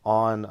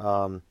on,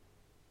 I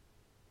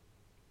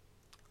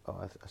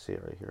see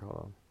it right here, hold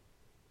on.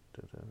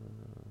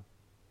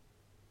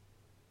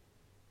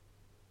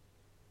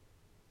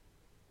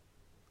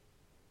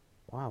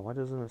 Wow, why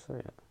doesn't it say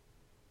it?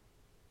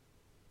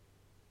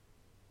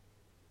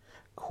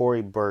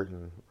 Corey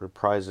Burton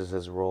reprises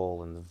his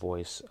role in the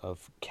voice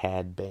of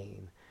Cad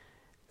Bane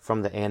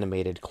from the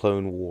animated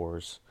Clone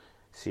Wars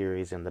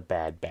series and The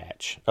Bad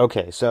Batch.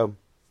 Okay, so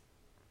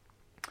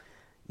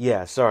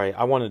yeah, sorry,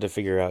 I wanted to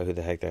figure out who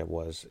the heck that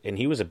was, and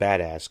he was a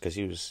badass because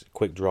he was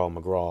Quick Draw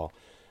McGraw.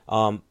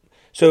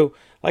 So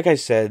like I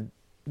said,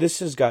 this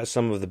has got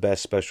some of the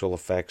best special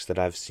effects that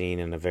I've seen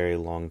in a very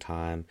long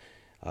time.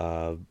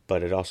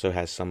 But it also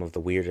has some of the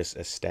weirdest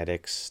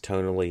aesthetics.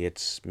 Tonally,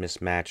 it's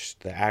mismatched.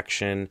 The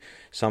action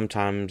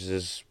sometimes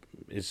is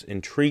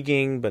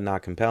intriguing but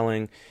not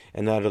compelling,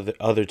 and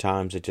other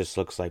times it just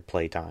looks like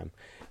playtime.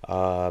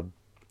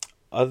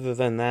 Other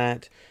than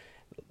that,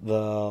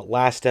 the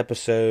last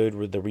episode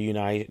with the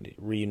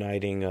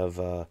reuniting of,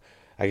 I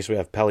guess we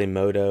have Peli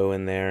Motto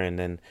in there, and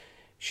then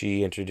she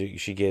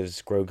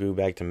gives Grogu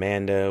back to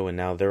Mando, and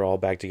now they're all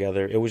back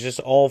together. It was just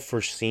all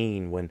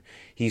foreseen when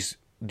he's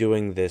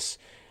doing this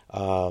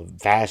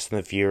Fast and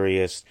the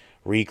Furious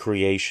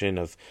recreation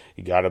of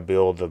you got to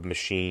build the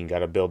machine, got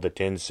to build the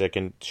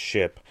 10-second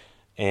ship,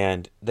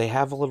 and they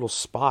have a little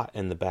spot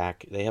in the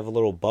back. They have a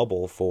little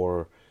bubble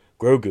for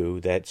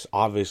Grogu that's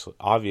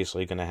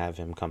obviously going to have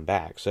him come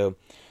back. So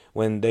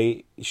when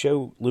they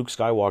show Luke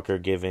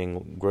Skywalker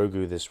giving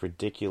Grogu this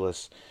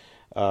ridiculous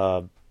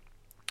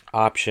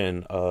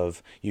option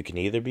of you can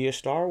either be a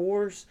Star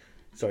Wars,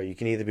 sorry, you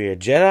can either be a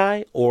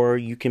Jedi or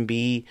you can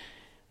be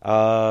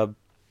a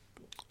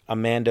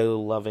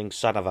Mando-loving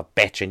son of a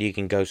bitch, and you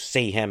can go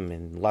see him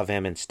and love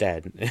him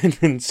instead.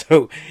 And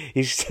so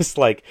he's just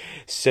like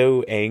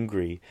so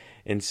angry,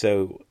 and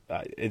so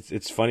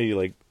it's funny,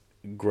 like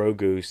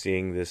Grogu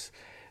seeing this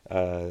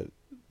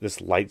this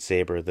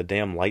lightsaber. The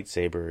damn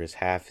lightsaber is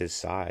half his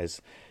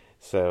size,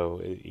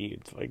 so he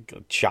like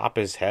chop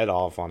his head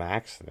off on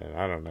accident.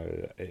 I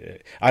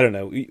don't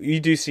know. You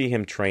do see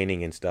him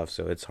training and stuff,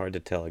 so it's hard to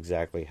tell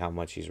exactly how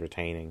much he's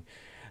retaining.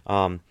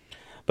 But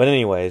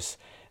anyways,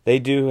 they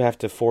do have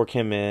to fork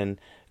him in.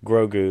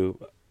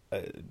 Grogu,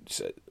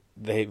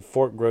 they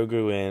fork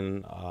Grogu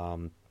in,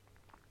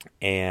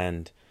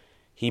 and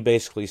he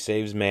basically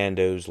saves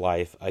Mando's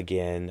life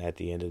again at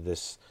the end of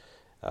this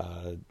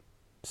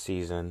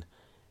season,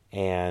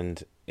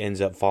 and ends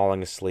up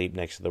falling asleep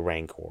next to the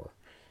Rancor,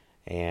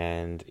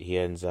 and he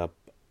ends up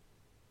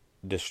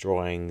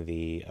destroying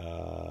the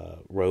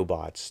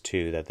robots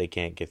too, that they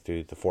can't get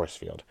through the force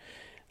field.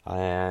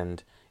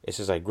 And it's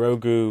just like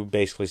Grogu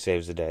basically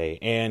saves the day,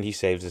 and he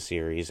saves the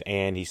series,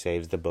 and he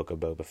saves the Book of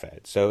Boba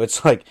Fett. So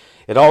it's like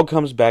it all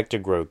comes back to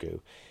Grogu.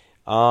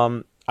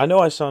 I know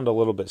I sound a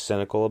little bit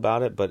cynical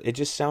about it, but it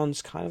just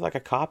sounds kind of like a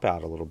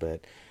cop-out a little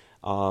bit.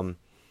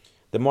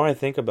 The more I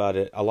think about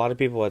it, a lot of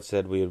people had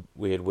said we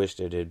had wished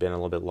it had been a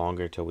little bit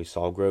longer till we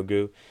saw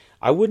Grogu.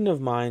 I wouldn't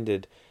have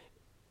minded.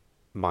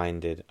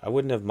 I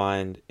wouldn't have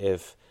minded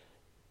if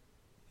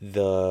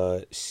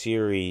the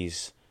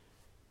series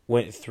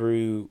went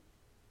through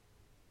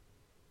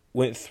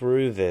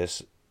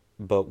this,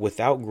 but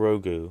without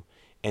Grogu,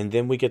 and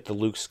then we get the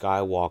Luke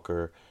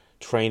Skywalker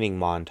training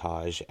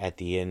montage at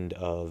the end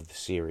of the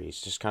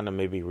series. Just kind of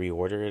maybe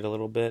reorder it a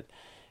little bit,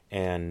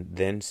 and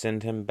then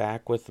send him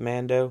back with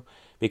Mando,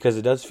 because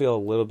it does feel a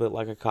little bit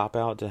like a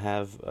cop-out to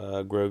have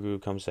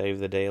Grogu come save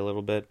the day a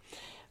little bit.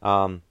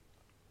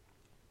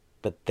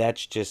 But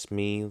that's just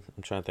me.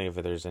 I'm trying to think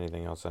if there's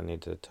anything else I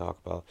need to talk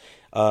about.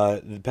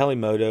 The Peli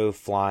Motto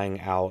flying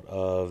out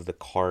of the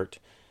cart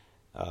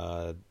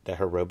that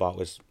her robot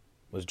was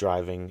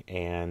driving,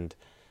 and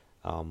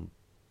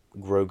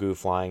Grogu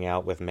flying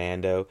out with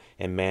Mando,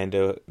 and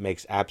Mando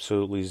makes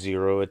absolutely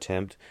zero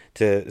attempt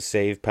to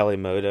save Peli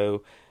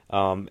Motto,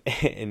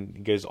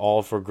 and goes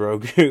all for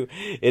Grogu.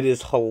 It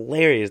is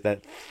hilarious,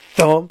 that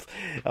thump.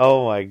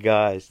 Oh my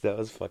gosh, that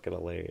was fucking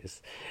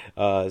hilarious.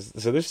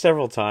 So there's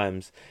several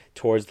times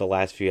towards the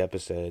last few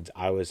episodes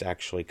I was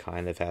actually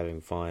kind of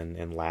having fun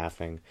and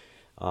laughing.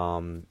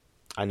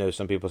 I know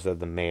some people said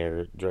the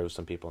mayor drove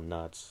some people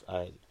nuts.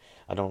 I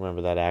don't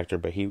remember that actor,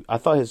 but I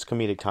thought his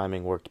comedic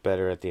timing worked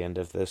better at the end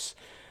of this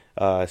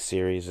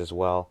series as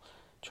well.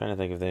 I'm trying to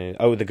think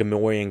of the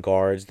Gamorrean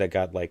guards that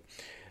got like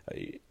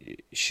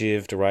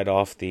shivved right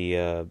off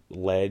the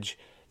ledge.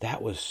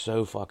 That was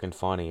so fucking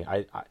funny.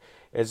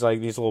 It's like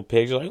these little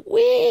pigs are like,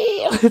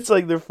 wee! It's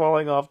like they're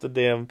falling off the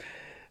damn,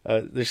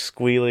 they're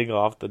squealing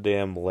off the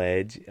damn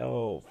ledge.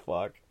 Oh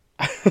fuck.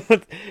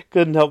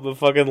 Couldn't help but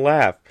fucking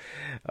laugh.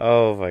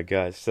 Oh my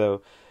gosh.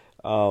 So,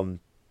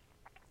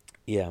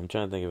 yeah, I'm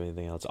trying to think of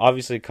anything else.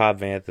 Obviously, Cobb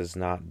Vanth is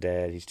not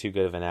dead. He's too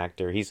good of an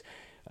actor. He's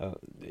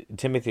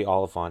Timothy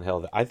Olyphant.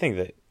 Hell, I think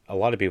that a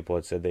lot of people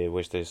had said they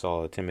wish they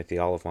saw a Timothy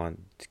Olyphant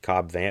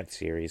Cobb Vanth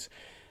series.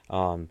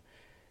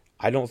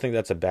 I don't think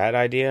that's a bad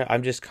idea.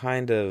 I'm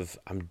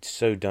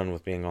so done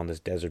with being on this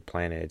desert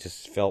planet. It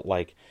just felt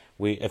like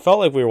we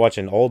were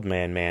watching Old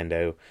Man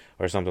Mando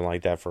or something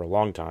like that for a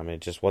long time.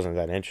 It just wasn't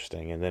that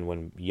interesting. And then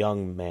when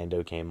young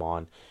Mando came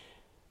on,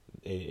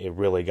 it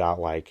really got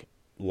like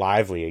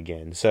lively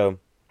again. So,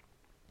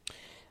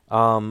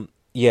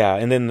 yeah.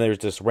 And then there's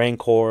this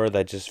Rancor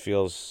that just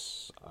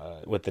feels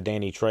with the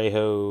Danny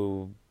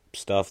Trejo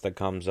stuff that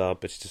comes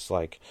up. It's just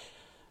like,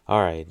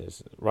 all right,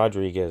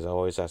 Rodriguez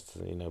always has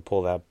to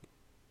pull that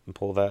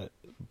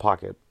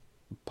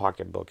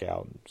pocketbook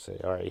out and say,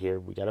 all right, here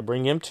we got to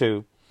bring him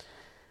too.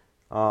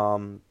 But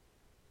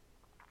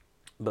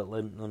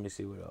let me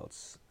see what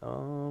else.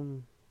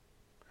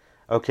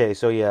 Okay,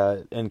 so yeah,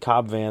 and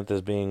Cobb Vanth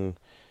is being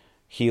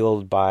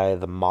healed by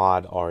the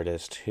mod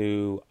artist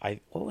who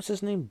what was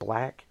his name?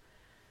 Black.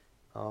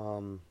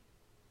 Let me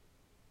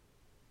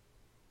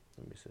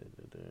see.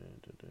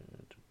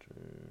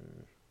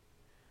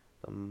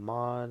 The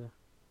mod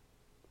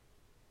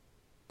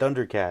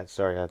Thundercat.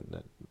 Sorry,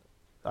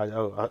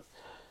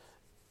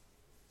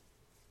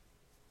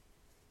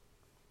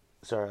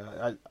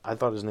 I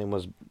thought his name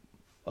was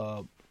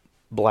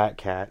Black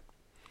Cat.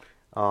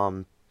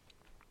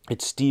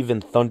 It's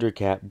Steven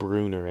Thundercat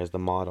Bruner as the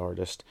mod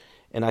artist,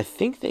 and I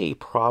think they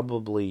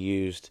probably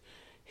used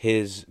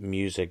his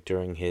music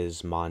during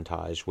his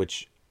montage,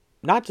 which,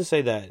 not to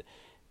say that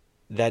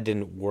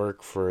didn't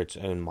work for its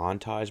own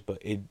montage,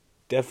 but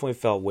definitely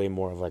felt way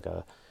more of like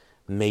a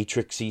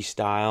Matrix-y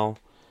style.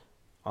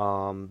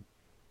 Um,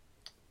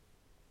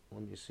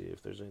 Let me see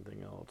if there's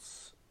anything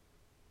else.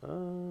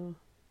 I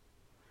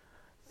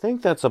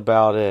think that's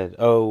about it.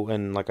 Oh,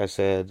 and like I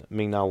said,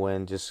 Ming Na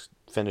Wen just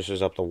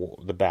finishes up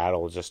the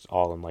battle just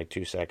all in like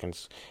 2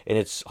 seconds, and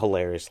it's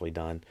hilariously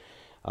done.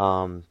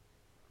 Um,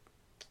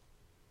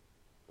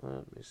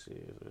 Let me see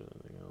if there's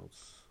anything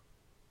else.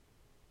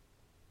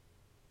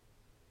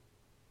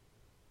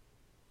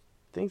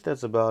 I think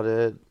that's about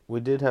it. We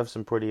did have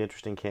some pretty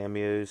interesting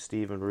cameos: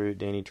 Stephen Root,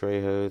 Danny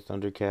Trejo,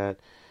 Thundercat,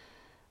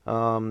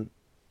 um,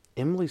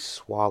 Emily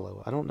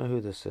Swallow. I don't know who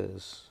this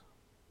is.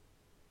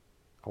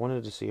 I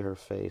wanted to see her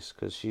face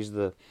because she's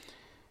the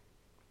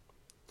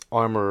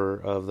armorer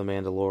of the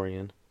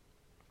Mandalorian.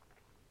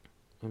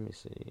 Let me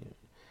see.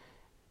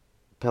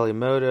 Peli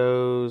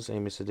Motos,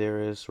 Amy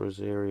Sedaris,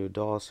 Rosario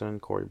Dawson,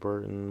 Corey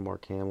Burton,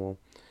 Mark Hamill.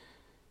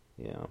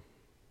 Yeah.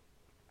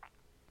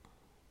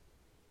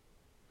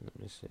 Let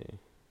me see.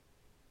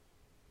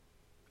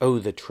 Oh,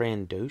 the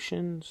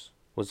Trandoshans?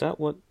 Was that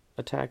what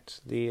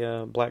attacked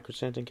the Black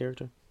Chrysanthemum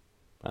character?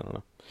 I don't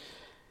know.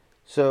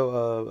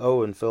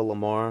 So, and Phil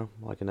Lamar.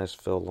 Like a nice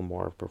Phil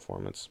Lamar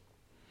performance.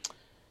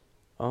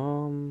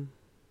 Um,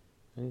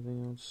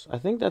 Anything else? I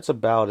think that's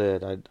about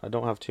it. I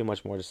don't have too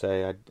much more to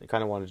say. I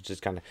kind of wanted to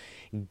just kind of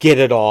get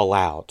it all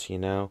out, you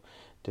know?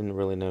 Didn't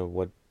really know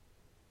what...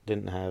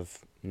 Didn't have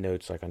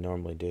notes like I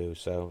normally do,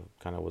 so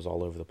kind of was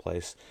all over the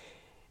place.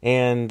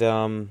 And,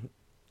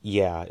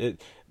 yeah,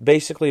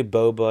 basically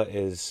Boba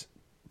is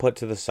put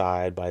to the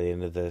side by the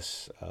end of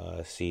this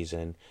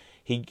season.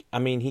 He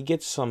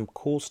gets some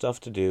cool stuff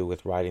to do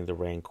with riding the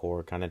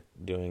Rancor, kind of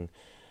doing...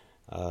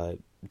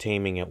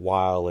 taming it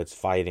while it's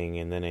fighting,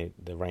 and then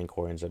the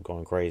Rancor ends up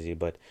going crazy,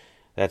 but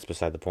that's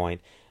beside the point.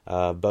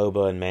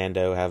 Boba and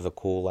Mando have a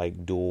cool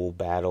like dual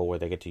battle where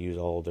they get to use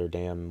all their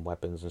damn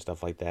weapons and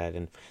stuff like that,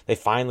 and they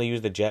finally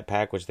use the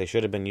jetpack, which they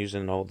should have been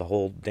using the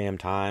whole damn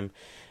time.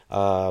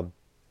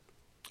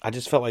 I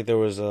just felt like there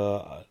was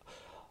a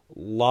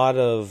lot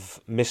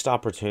of missed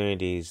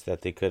opportunities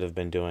that they could have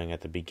been doing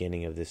at the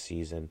beginning of this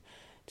season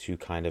to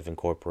kind of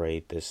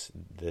incorporate this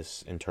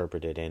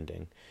interpreted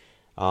ending.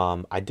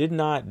 I did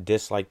not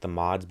dislike the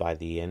mods by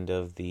the end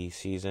of the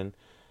season,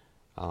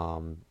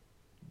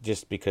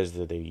 just because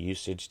their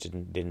usage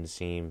didn't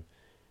seem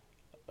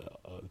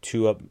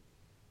too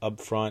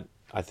upfront.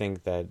 I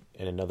think that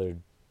in another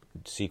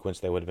sequence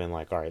they would have been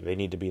like, all right, they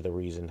need to be the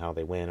reason how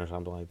they win or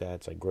something like that.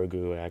 It's like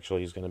Grogu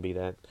actually is going to be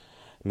that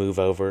move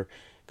over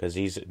because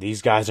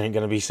these guys ain't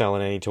going to be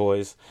selling any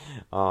toys.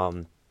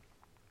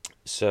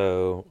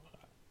 So.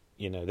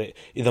 You know,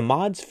 the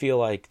mods feel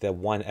like the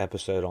one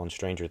episode on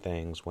Stranger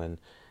Things when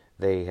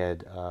they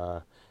had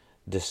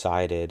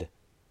decided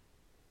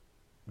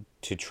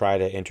to try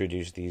to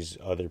introduce these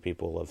other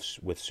people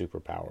with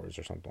superpowers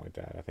or something like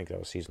that. I think that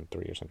was season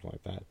 3 or something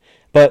like that.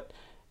 But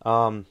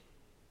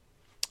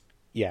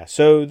yeah,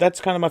 so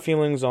that's kind of my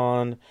feelings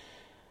on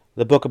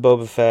the Book of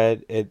Boba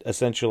Fett. It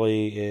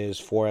essentially is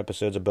 4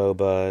 episodes of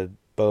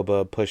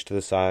Boba pushed to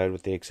the side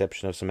with the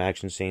exception of some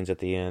action scenes at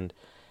the end,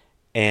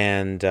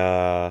 and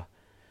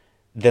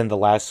then the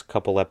last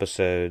couple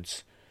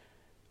episodes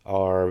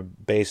are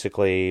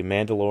basically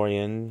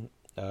Mandalorian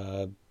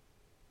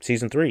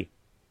season 3.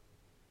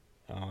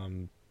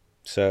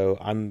 So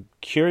I'm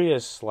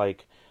curious,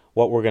 like,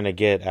 what we're gonna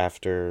get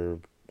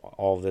after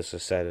all this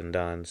is said and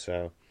done.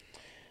 So,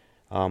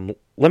 let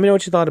me know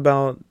what you thought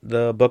about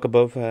the Book of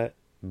Boba Fett.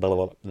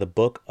 The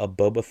Book of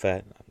Boba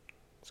Fett.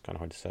 It's kind of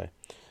hard to say.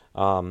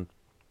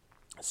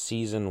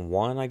 Season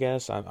 1, I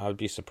guess. I would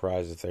be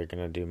surprised if they're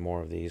gonna do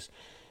more of these.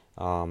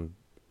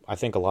 I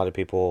think a lot of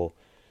people,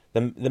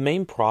 the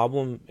main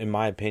problem, in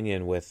my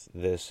opinion, with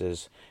this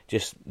is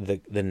just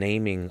the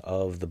naming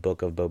of the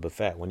Book of Boba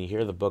Fett. When you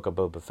hear the Book of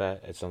Boba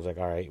Fett, it sounds like,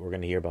 all right, we're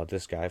going to hear about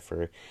this guy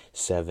for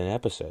 7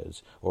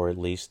 episodes, or at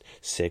least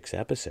 6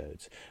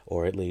 episodes,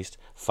 or at least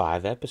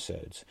 5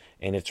 episodes,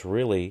 and it's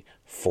really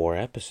 4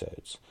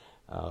 episodes.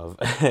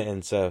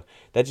 And so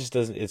that just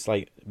doesn't, it's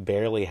like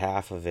barely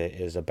half of it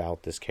is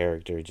about this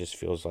character. It just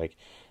feels like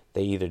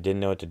they either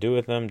didn't know what to do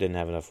with them, didn't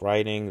have enough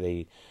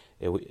writing,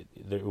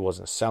 it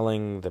wasn't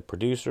selling the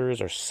producers,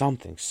 or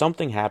something.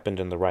 Something happened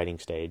in the writing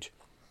stage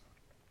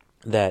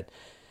that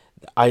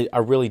I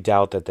really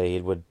doubt that they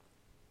would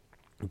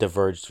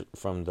diverge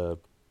from the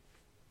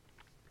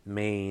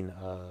main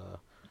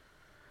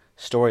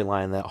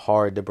storyline that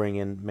hard to bring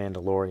in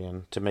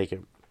Mandalorian to make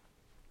it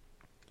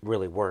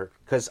really work.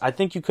 Because I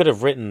think you could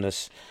have written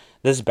this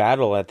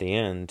battle at the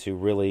end to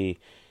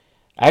really...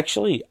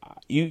 Actually,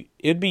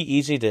 it'd be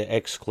easy to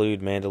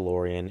exclude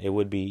Mandalorian. It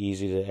would be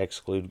easy to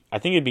exclude... I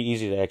think it'd be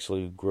easy to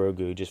exclude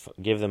Grogu. Just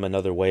give them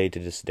another way to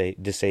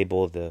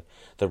disable the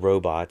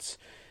robots.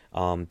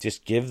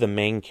 Just give the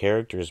main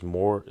characters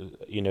more,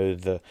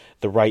 the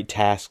right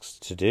tasks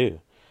to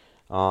do.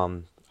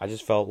 I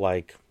just felt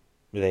like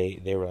they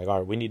were like, all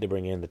right, we need to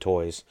bring in the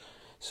toys.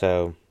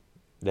 So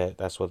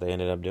that's what they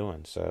ended up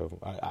doing. So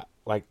I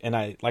like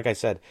I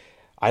said,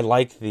 I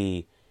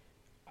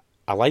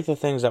I like the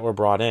things that were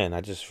brought in.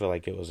 I just feel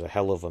like it was a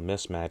hell of a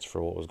mismatch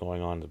for what was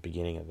going on at the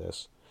beginning of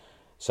this.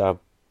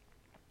 So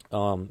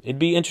it'd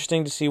be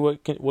interesting to see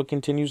what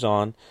continues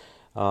on.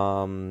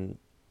 Yeah.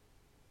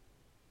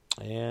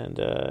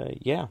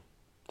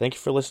 Thank you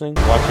for listening,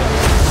 watching.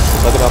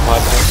 Look it up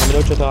podcast. Let me know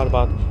what you thought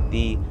about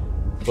the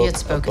If he had book of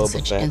spoken Boba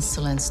such Fett,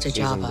 insolence to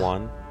season Jabba,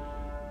 1.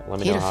 Let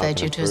me he'd know have how I fed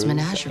can you to his improve.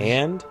 menagerie.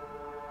 And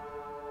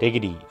take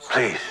it easy.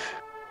 Please.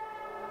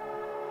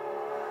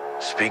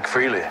 Speak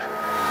freely.